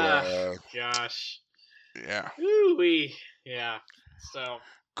 so Yeah. Gosh. yeah. Ooh wee. Yeah. So.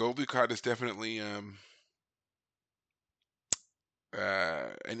 Gul Dukat is definitely an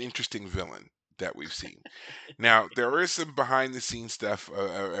interesting villain that we've seen. Now, there is some behind the scenes stuff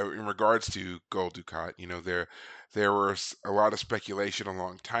in regards to Gul Dukat. You know, there was a lot of speculation a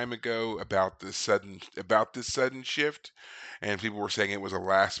long time ago about this sudden shift, and people were saying it was a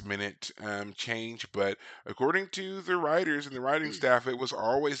last minute change. But according to the writers and the writing staff, it was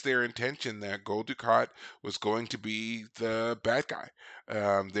always their intention that Gul Dukat was going to be the bad guy.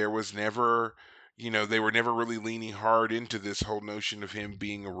 There was never they were never really leaning hard into this whole notion of him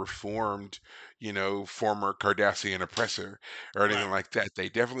being a reformed, former Cardassian oppressor or anything Right. like that. They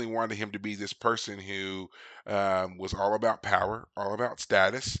definitely wanted him to be this person who was all about power, all about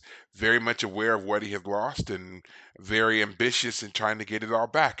status, very much aware of what he had lost, and very ambitious in trying to get it all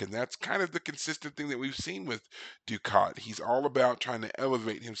back. And that's kind of the consistent thing that we've seen with Ducat. He's all about trying to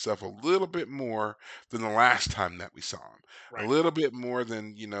elevate himself a little bit more than the last time that we saw him, a Right. little bit more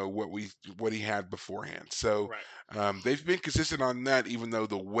than what he had beforehand. So Right. they've been consistent on that, even though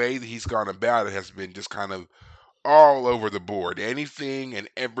the way that he's gone about it has been just kind of all over the board. Anything and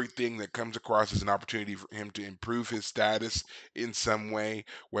everything that comes across as an opportunity for him to improve his status in some way,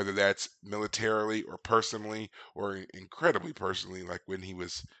 whether that's militarily or personally or incredibly personally, like when he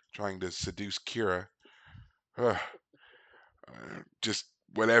was trying to seduce Kira. Ugh, just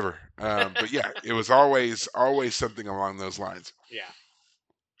whatever. But yeah, it was always something along those lines. Yeah.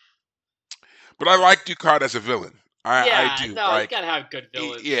 But I like Ducat as a villain. I Yeah. do. No, you Like, gotta have good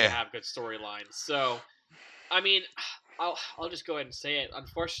villains to yeah. have good storylines. So, I mean, I'll just go ahead and say it.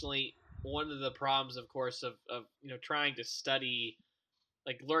 Unfortunately, one of the problems, of course, of trying to study,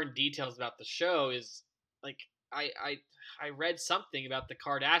 like, learn details about the show is, like, I I I read something about the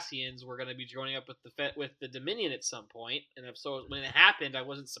Cardassians were going to be joining up with the Dominion at some point, and so when it happened, I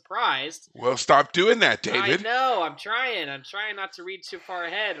wasn't surprised. Well, stop doing that, I David. know. I'm trying. I'm trying not to read too far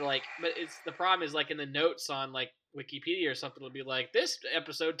ahead. Like, but it's the problem is, like, in the notes on, like, Wikipedia or something, it'll be like, this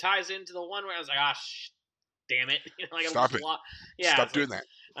episode ties into the one where I was like, damn it, like, I'm Stop just it. yeah. Stop It's like, doing that.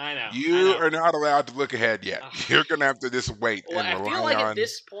 I know. I You know. are not allowed to look ahead yet. Ugh. You're gonna have to just wait Well, and I feel rely like at on.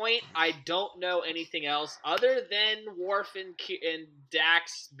 this point, I don't know anything else other than Worf and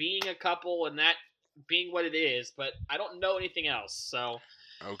Dax being a couple and that being what it is. But I don't know anything else. So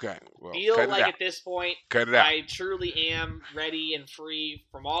Okay, well, feel cut it like out. at this point, Cut it out. I truly am ready and free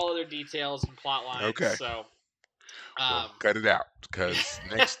from all other details and plot lines. Okay, So, well, um, cut it out because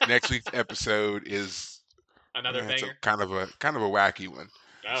next week's episode is another it's a banger. kind of a wacky one.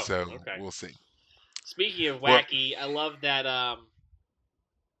 Oh, So okay. we'll see. Speaking of Well, wacky, I love that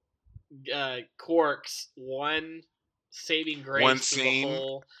Quark's one saving one grace through the scene,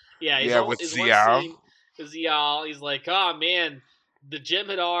 whole. Yeah, yeah, with his one Zial. scene is Zial. He's like, oh man, the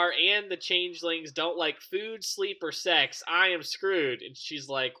Jem'Hadar and the Changelings don't like food, sleep, or sex. I am screwed. And she's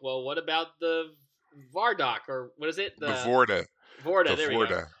like, well, what about the Vardok, or what is it? The The Vorta, Vorta. the There we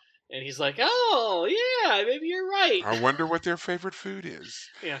go. Vorta. And he's like, oh yeah, maybe you're right. I wonder what their favorite food is.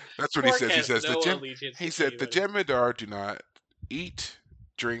 Yeah, That's what he Quark says. He has says no allegiance He to said the anybody. Jem'Hadar do not eat,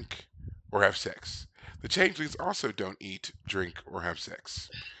 drink, or have sex. The Changelings also don't eat, drink, or have sex.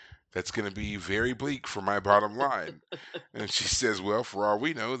 That's going to be very bleak for my bottom line. And she says, well, for all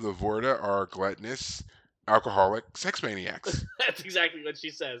we know, the Vorta are gluttonous, alcoholic, sex maniacs. That's exactly what she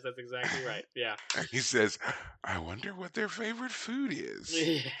says. That's exactly right. Yeah. And he says, I wonder what their favorite food is.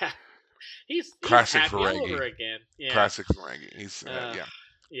 Yeah. He's Classic happy all Ferengi. over again. Yeah. Classic Ferengi. He's, Uh, yeah.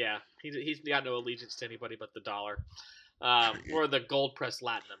 yeah. He's got no allegiance to anybody but the dollar, Yeah. or the gold pressed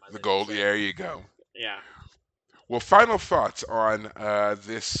latinum. The gold. Say. There you go. Yeah. Well, final thoughts on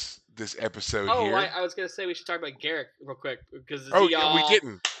this episode Oh, here. I was gonna say we should talk about Garak real quick because Oh, yeah, we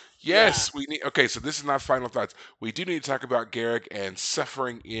didn't. Yes, Yeah. we need. Okay, so this is not final thoughts. We do need to talk about Garak and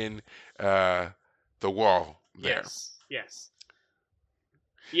suffering in the wall there. Yes. Yes.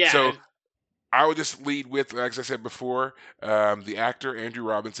 Yeah. So I would just lead with, as I said before, the actor Andrew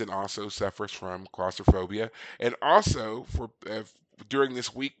Robinson also suffers from claustrophobia, and also for during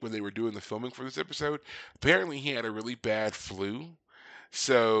this week when they were doing the filming for this episode, apparently he had a really bad flu.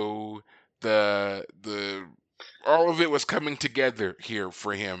 So the all of it was coming together here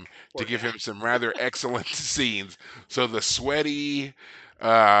for him Poor to give guy. him some rather excellent scenes. So the sweaty,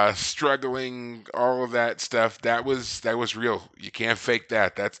 struggling, all of that stuff. That was real. You can't fake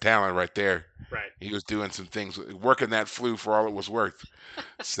that. That's talent right there. Right. He was doing some things, working that flu for all it was worth.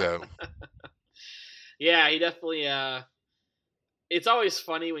 So, Yeah, he definitely. It's always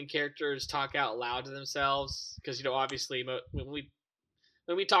funny when characters talk out loud to themselves because obviously when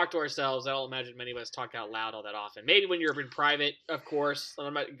we talk to ourselves, I don't imagine many of us talk out loud all that often. Maybe when you're in private, of course.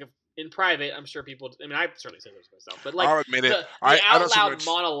 In private, I'm sure people. I mean, I certainly say this to myself, but like I'll admit it. the I out don't so loud much.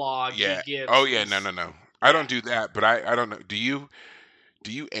 monologue he Yeah. gives Oh yeah. No. is No. No. I yeah. don't do that. But I don't know. Do you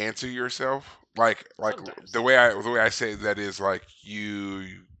answer yourself like the Sometimes, way I say that is like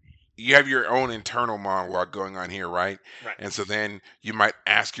you have your own internal monologue going on here, right? right. And so then you might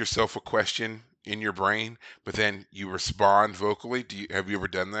ask yourself a question in your brain, but then you respond vocally. Have you ever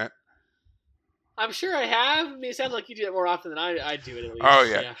done that? I'm sure I have. I mean, it sounds like you do it more often than I do it at Oh least.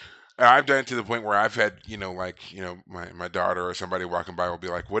 yeah. Yeah. I've done it to the point where I've had, my daughter or somebody walking by will be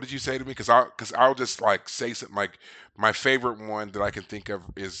like, "What did you say to me?" Because I'll just like say something like my favorite one that I can think of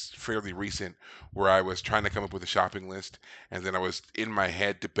is fairly recent, where I was trying to come up with a shopping list, and then I was in my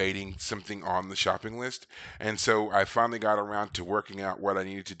head debating something on the shopping list, and so I finally got around to working out what I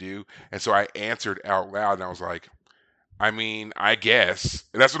needed to do, and so I answered out loud, and I was like, I mean, I guess.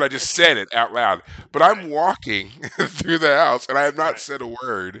 And that's what I just said it out loud. But Right. I'm walking through the house and I have not Right. said a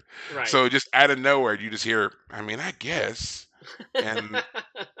word. Right. So just out of nowhere, you just hear, I mean, I guess. And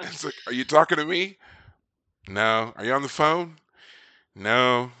it's like, are you talking to me? No. Are you on the phone?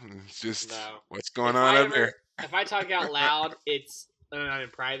 No. It's just, No. what's going If on I up ever there? if I talk out loud, it's not in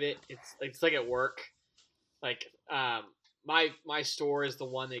private. It's like at work. Like my store is the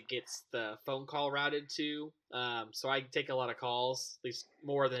one that gets the phone call routed to. So I take a lot of calls, at least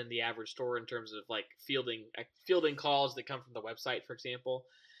more than the average store in terms of like fielding calls that come from the website, for example.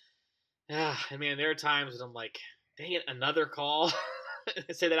 And man, there are times that I'm like, dang it, another call.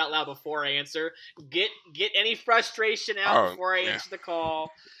 I say that out loud before I answer. Get any frustration out Oh, before I yeah. answer the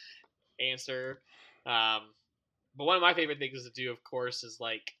call. Answer. Um, but one of my favorite things to do, of course, is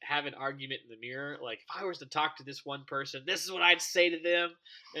like have an argument in the mirror. Like if I was to talk to this one person, this is what I'd say to them,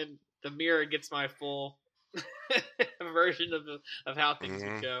 and the mirror gets my full version of how things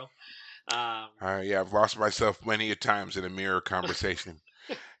would hmm go. Um, Yeah, I've lost myself many a times in a mirror conversation.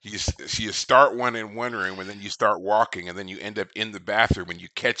 You start one in one room and then you start walking and then you end up in the bathroom and you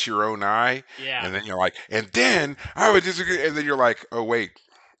catch your own eye yeah. and then you're like, and then I would disagree, and then you're like, oh wait,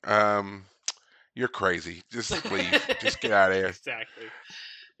 um, you're crazy. Just leave. Just get out of here. Exactly.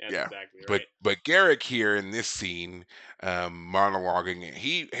 That's Yeah. exactly But right. but Garak here in this scene, monologuing,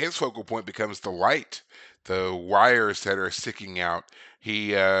 his focal point becomes the light, the wires that are sticking out.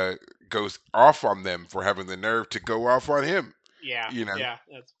 He goes off on them for having the nerve to go off on him. Yeah. You know. Yeah.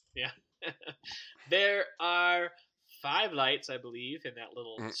 That's yeah. There are 5 lights, I believe, in that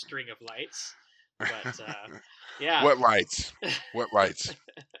little string of lights. But yeah. What lights? What lights?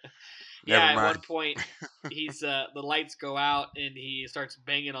 Yeah, Never at one mind. point he's the lights go out and he starts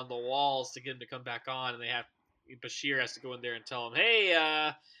banging on the walls to get him to come back on, and Bashir has to go in there and tell him, "Hey,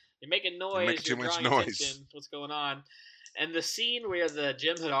 you're making You're making noise. too You're much drawing noise. attention. What's going on?" And the scene where the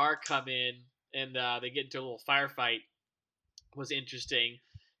Jem'Hadar come in and they get into a little firefight was interesting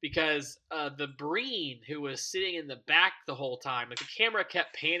because the Breen who was sitting in the back the whole time, like the camera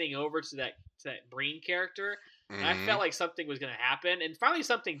kept panning over to that Breen character, and I hmm felt like something was going to happen, and finally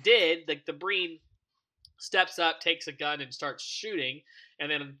something did. Like the Breen steps up, takes a gun, and starts shooting,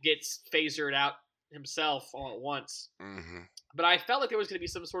 and then gets phasered out himself all at once. hmm But I felt like there was going to be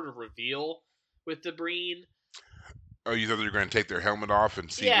some sort of reveal with the Breen. Oh, you thought they were going to take their helmet off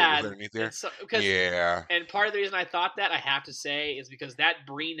and see what was Yeah, underneath and there? so because Yeah. and part of the reason I thought that, I have to say, is because that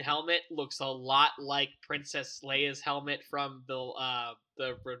Breen helmet looks a lot like Princess Leia's helmet from the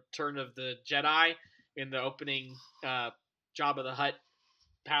Return of the Jedi in the opening Jabba the Hutt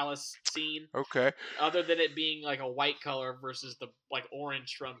palace scene. Okay. Other than it being like a white color versus the like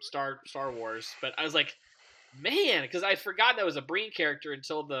orange from Star Wars. But I was like, man, because I forgot that was a Breen character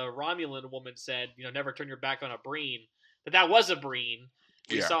until the Romulan woman said, never turn your back on a Breen. But that was a Breen.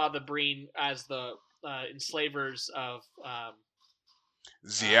 We Yeah. saw the Breen as the enslavers of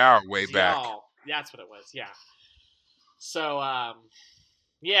Xiao way back. Xiao. That's what it was. Yeah. So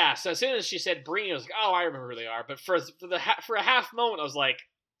yeah. So as soon as she said Breen, I was like, oh, I remember who they are. But for a half moment, I was like,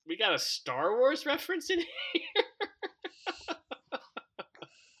 we got a Star Wars reference in here.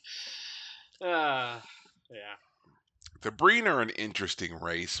 Yeah. The Breen are an interesting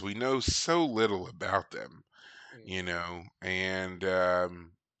race. We know so little about them, and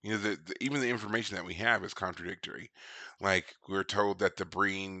even the information that we have is contradictory. Like we're told that the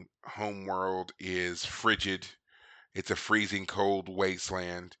Breen homeworld is frigid, it's a freezing cold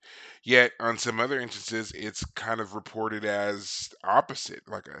wasteland. Yet on some other instances, it's kind of reported as opposite,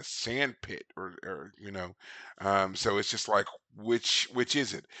 like a sand pit, or So it's just like which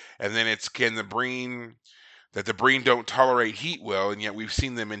is it? And then it's can the breen that the breen don't tolerate heat well, and yet we've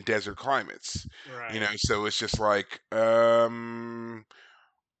seen them in desert climates. Right. So it's just like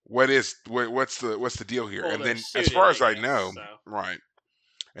what's the deal here? Well, And they're then as suited, far I as I guess. know, So right.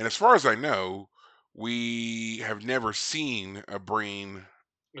 And as far as I know, we have never seen a brain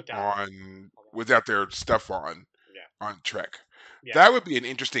without on all that. without their stuff Yeah. on Trek. Yeah. That would be an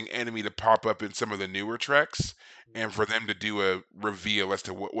interesting enemy to pop up in some of the newer Treks, Mhm. and for them to do a reveal as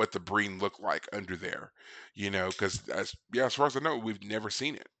to what the Breen look like under there. Because as far as I know, we've never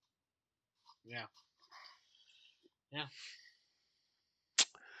seen it. Yeah. Yeah.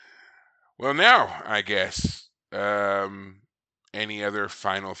 Well, now I guess. Any other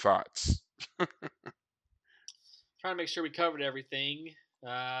final thoughts? Trying to make sure we covered everything.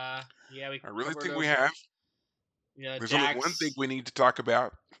 Yeah, we I really covered think we have. There's only one thing Dax. we need to talk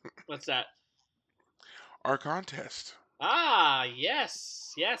about: What's that? our contest. Ah,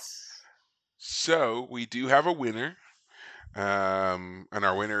 yes, yes. So we do have a winner, and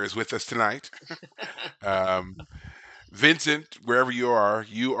our winner is with us tonight. Um, Vincent, wherever you are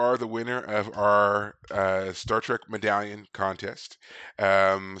the winner of our Star Trek medallion contest.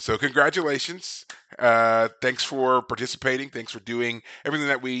 So congratulations. Thanks for participating. Thanks for doing everything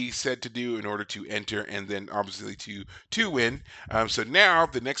that we said to do in order to enter, and then obviously to win. So now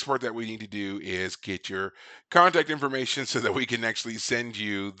the next part that we need to do is get your contact information so that we can actually send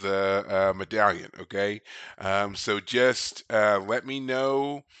you the medallion. Okay. So just let me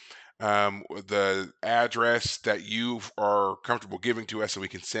know the address that you are comfortable giving to us so we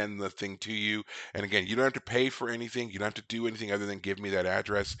can send the thing to you. And again, you don't have to pay for anything. You don't have to do anything other than give me that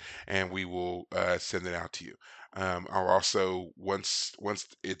address and we will send it out to you. I'll also, once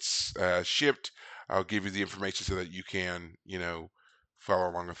it's shipped, I'll give you the information so that you can, follow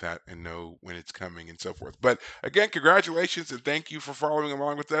along with that and know when it's coming and so forth. But again, congratulations and thank you for following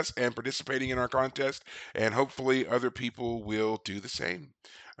along with us and participating in our contest. And hopefully other people will do the same.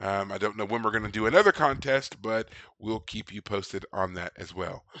 I don't know when we're going to do another contest, but we'll keep you posted on that as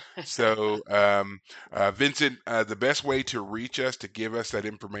well. So, Vincent, the best way to reach us to give us that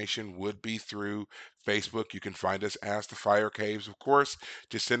information would be through Facebook. You can find us as the Fire Caves, of course.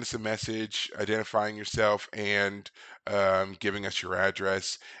 Just send us a message identifying yourself and giving us your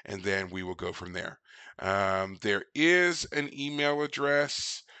address, and then we will go from there. There is an email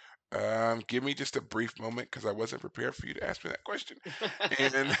address. Give me just a brief moment because I wasn't prepared for you to ask me that question.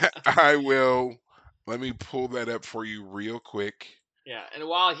 And I will let me pull that up for you real quick. Yeah, and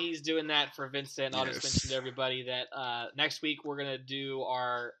while he's doing that for Vincent, I'll just mention to Yes. everybody that next week we're gonna do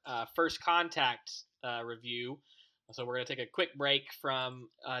our first contact review. So we're gonna take a quick break from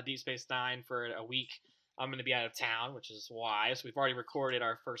Deep Space Nine for a week. I'm gonna be out of town, which is why. So we've already recorded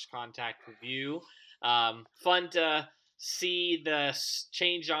our first contact review. Fun to see the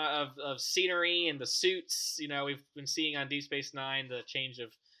change of scenery and the suits. We've been seeing on Deep Space Nine the change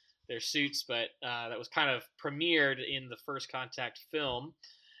of their suits, but that was kind of premiered in the First Contact film.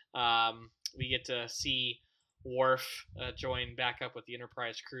 We get to see Worf join back up with the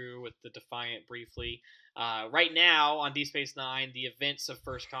Enterprise crew with the Defiant briefly. Right now on Deep Space Nine, the events of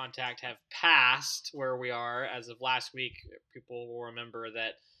First Contact have passed where we are as of last week. People will remember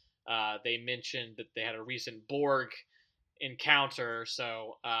that they mentioned that they had a recent Borg encounter.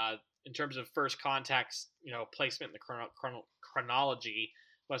 So in terms of First Contact's placement in the chronology,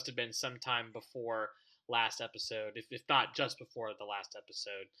 must have been sometime before last episode, if not just before the last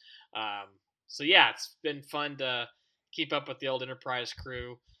episode. So yeah, it's been fun to keep up with the old Enterprise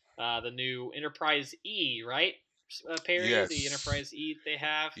crew. The new Enterprise E, right? Perry, the Yes. Enterprise E they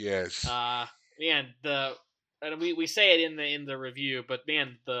have. Yes. Man, and we say it in the review, but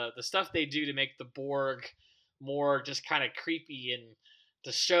man, the stuff they do to make the Borg more just kind of creepy and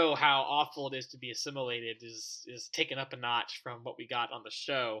to show how awful it is to be assimilated is taken up a notch from what we got on the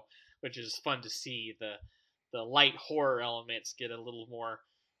show, which is fun to see. The light horror elements get a little more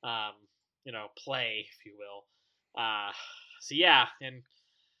um, play, if you will. So yeah, and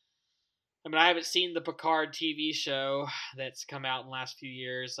I mean, I haven't seen the Picard TV show that's come out in the last few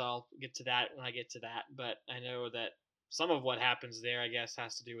years. I'll get to that when I get to that. But I know that some of what happens there, I guess,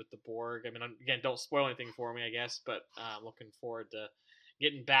 has to do with the Borg. I mean, again, don't spoil anything for me, I guess. But I'm looking forward to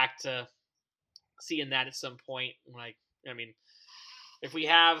getting back to seeing that at some point. Like, I mean, if we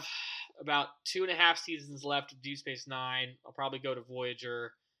have about 2.5 seasons left of Deep Space Nine, I'll probably go to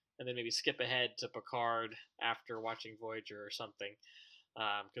Voyager and then maybe skip ahead to Picard after watching Voyager or something.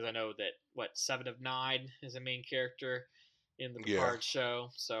 because I know that Seven of Nine is a main character in the Yeah. Picard show,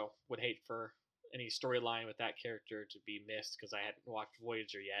 so would hate for any storyline with that character to be missed because I hadn't watched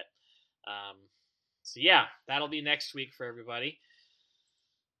Voyager yet. So yeah, that'll be next week for everybody.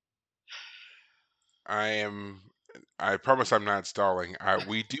 I promise I'm not stalling.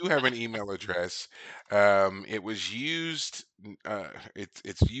 We do have an email address. It was used.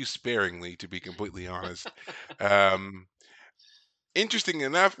 It's used sparingly, to be completely honest. Um, Interesting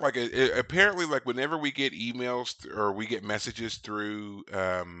enough, like apparently, like whenever we get emails or we get messages through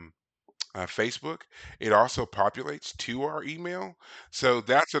Facebook, it also populates to our email. So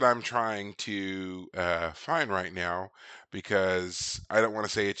that's what I'm trying to find right now, because I don't want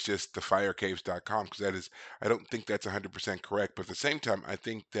to say it's just thefirecaves.com, because I don't think that's 100% correct. But at the same time, I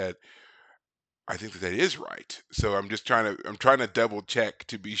think that is right. So I'm trying to double check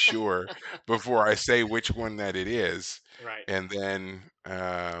to be sure before I say which one that it is, Right, and then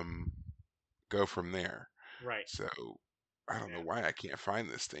go from there. right, So I don't know yeah, why I can't find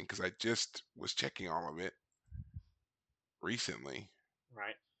this thing, because I just was checking all of it recently.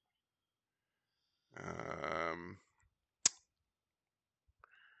 right. Um,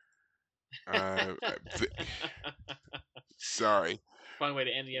 uh, uh, v- sorry. Fun way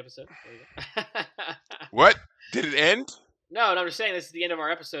to end the episode. There you go. What? Did it end? No, I'm just saying this is the end of our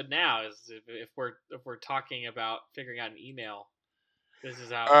episode now. Is if we're talking about figuring out an email, this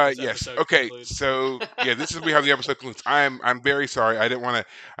is how this Yes. episode Okay. concludes. So yeah, this is how the episode concludes. I'm very sorry. I don't want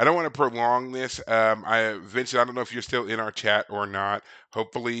to prolong this. Vincent, I don't know if you're still in our chat or not.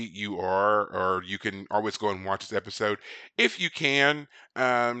 Hopefully you are, or you can always go and watch this episode. If you can,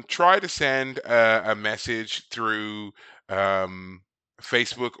 try to send a message through um,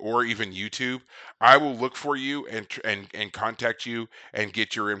 Facebook or even YouTube. I will look for you and contact you and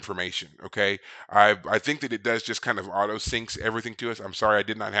get your information. Okay. I think that it does just kind of auto syncs everything to us. I'm sorry I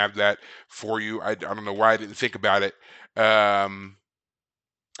did not have that for you. I don't know why I didn't think about it. Um,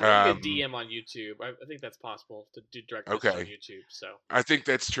 I think you could um, DM on YouTube. I think that's possible to do direct message on okay. YouTube. So I think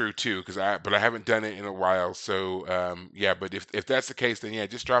that's true too, because but I haven't done it in a while. So yeah, but if that's the case, then yeah,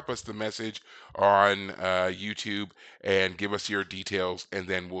 just drop us the message on YouTube and give us your details, and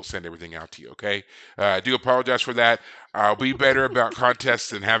then we'll send everything out to you. Okay. I do apologize for that. I'll be better about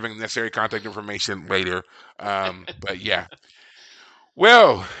contests and having necessary contact information later. But yeah.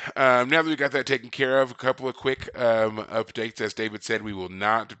 Well, now that we got that taken care of, a couple of quick updates. As David said, we will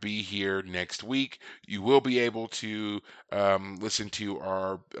not be here next week. You will be able to listen to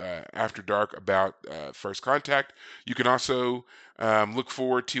our After Dark about First Contact. You can also look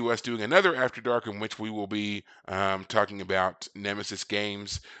forward to us doing another After Dark in which we will be talking about Nemesis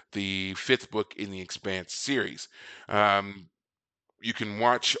Games, the fifth book in the Expanse series. Um, you can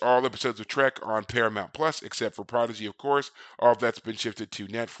watch all episodes of Trek on Paramount Plus, except for Prodigy, of course. All of that's been shifted to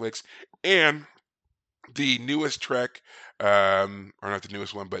Netflix. And the newest Trek, or not the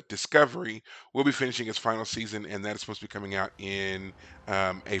newest one, but Discovery, will be finishing its final season, and that is supposed to be coming out in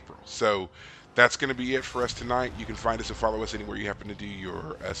April. So that's going to be it for us tonight. You can find us and follow us anywhere you happen to do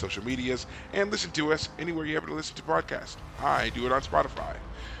your social medias, and listen to us anywhere you happen to listen to podcasts. I do it on Spotify.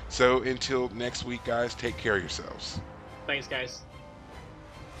 So until next week, guys, take care of yourselves. thanks, guys.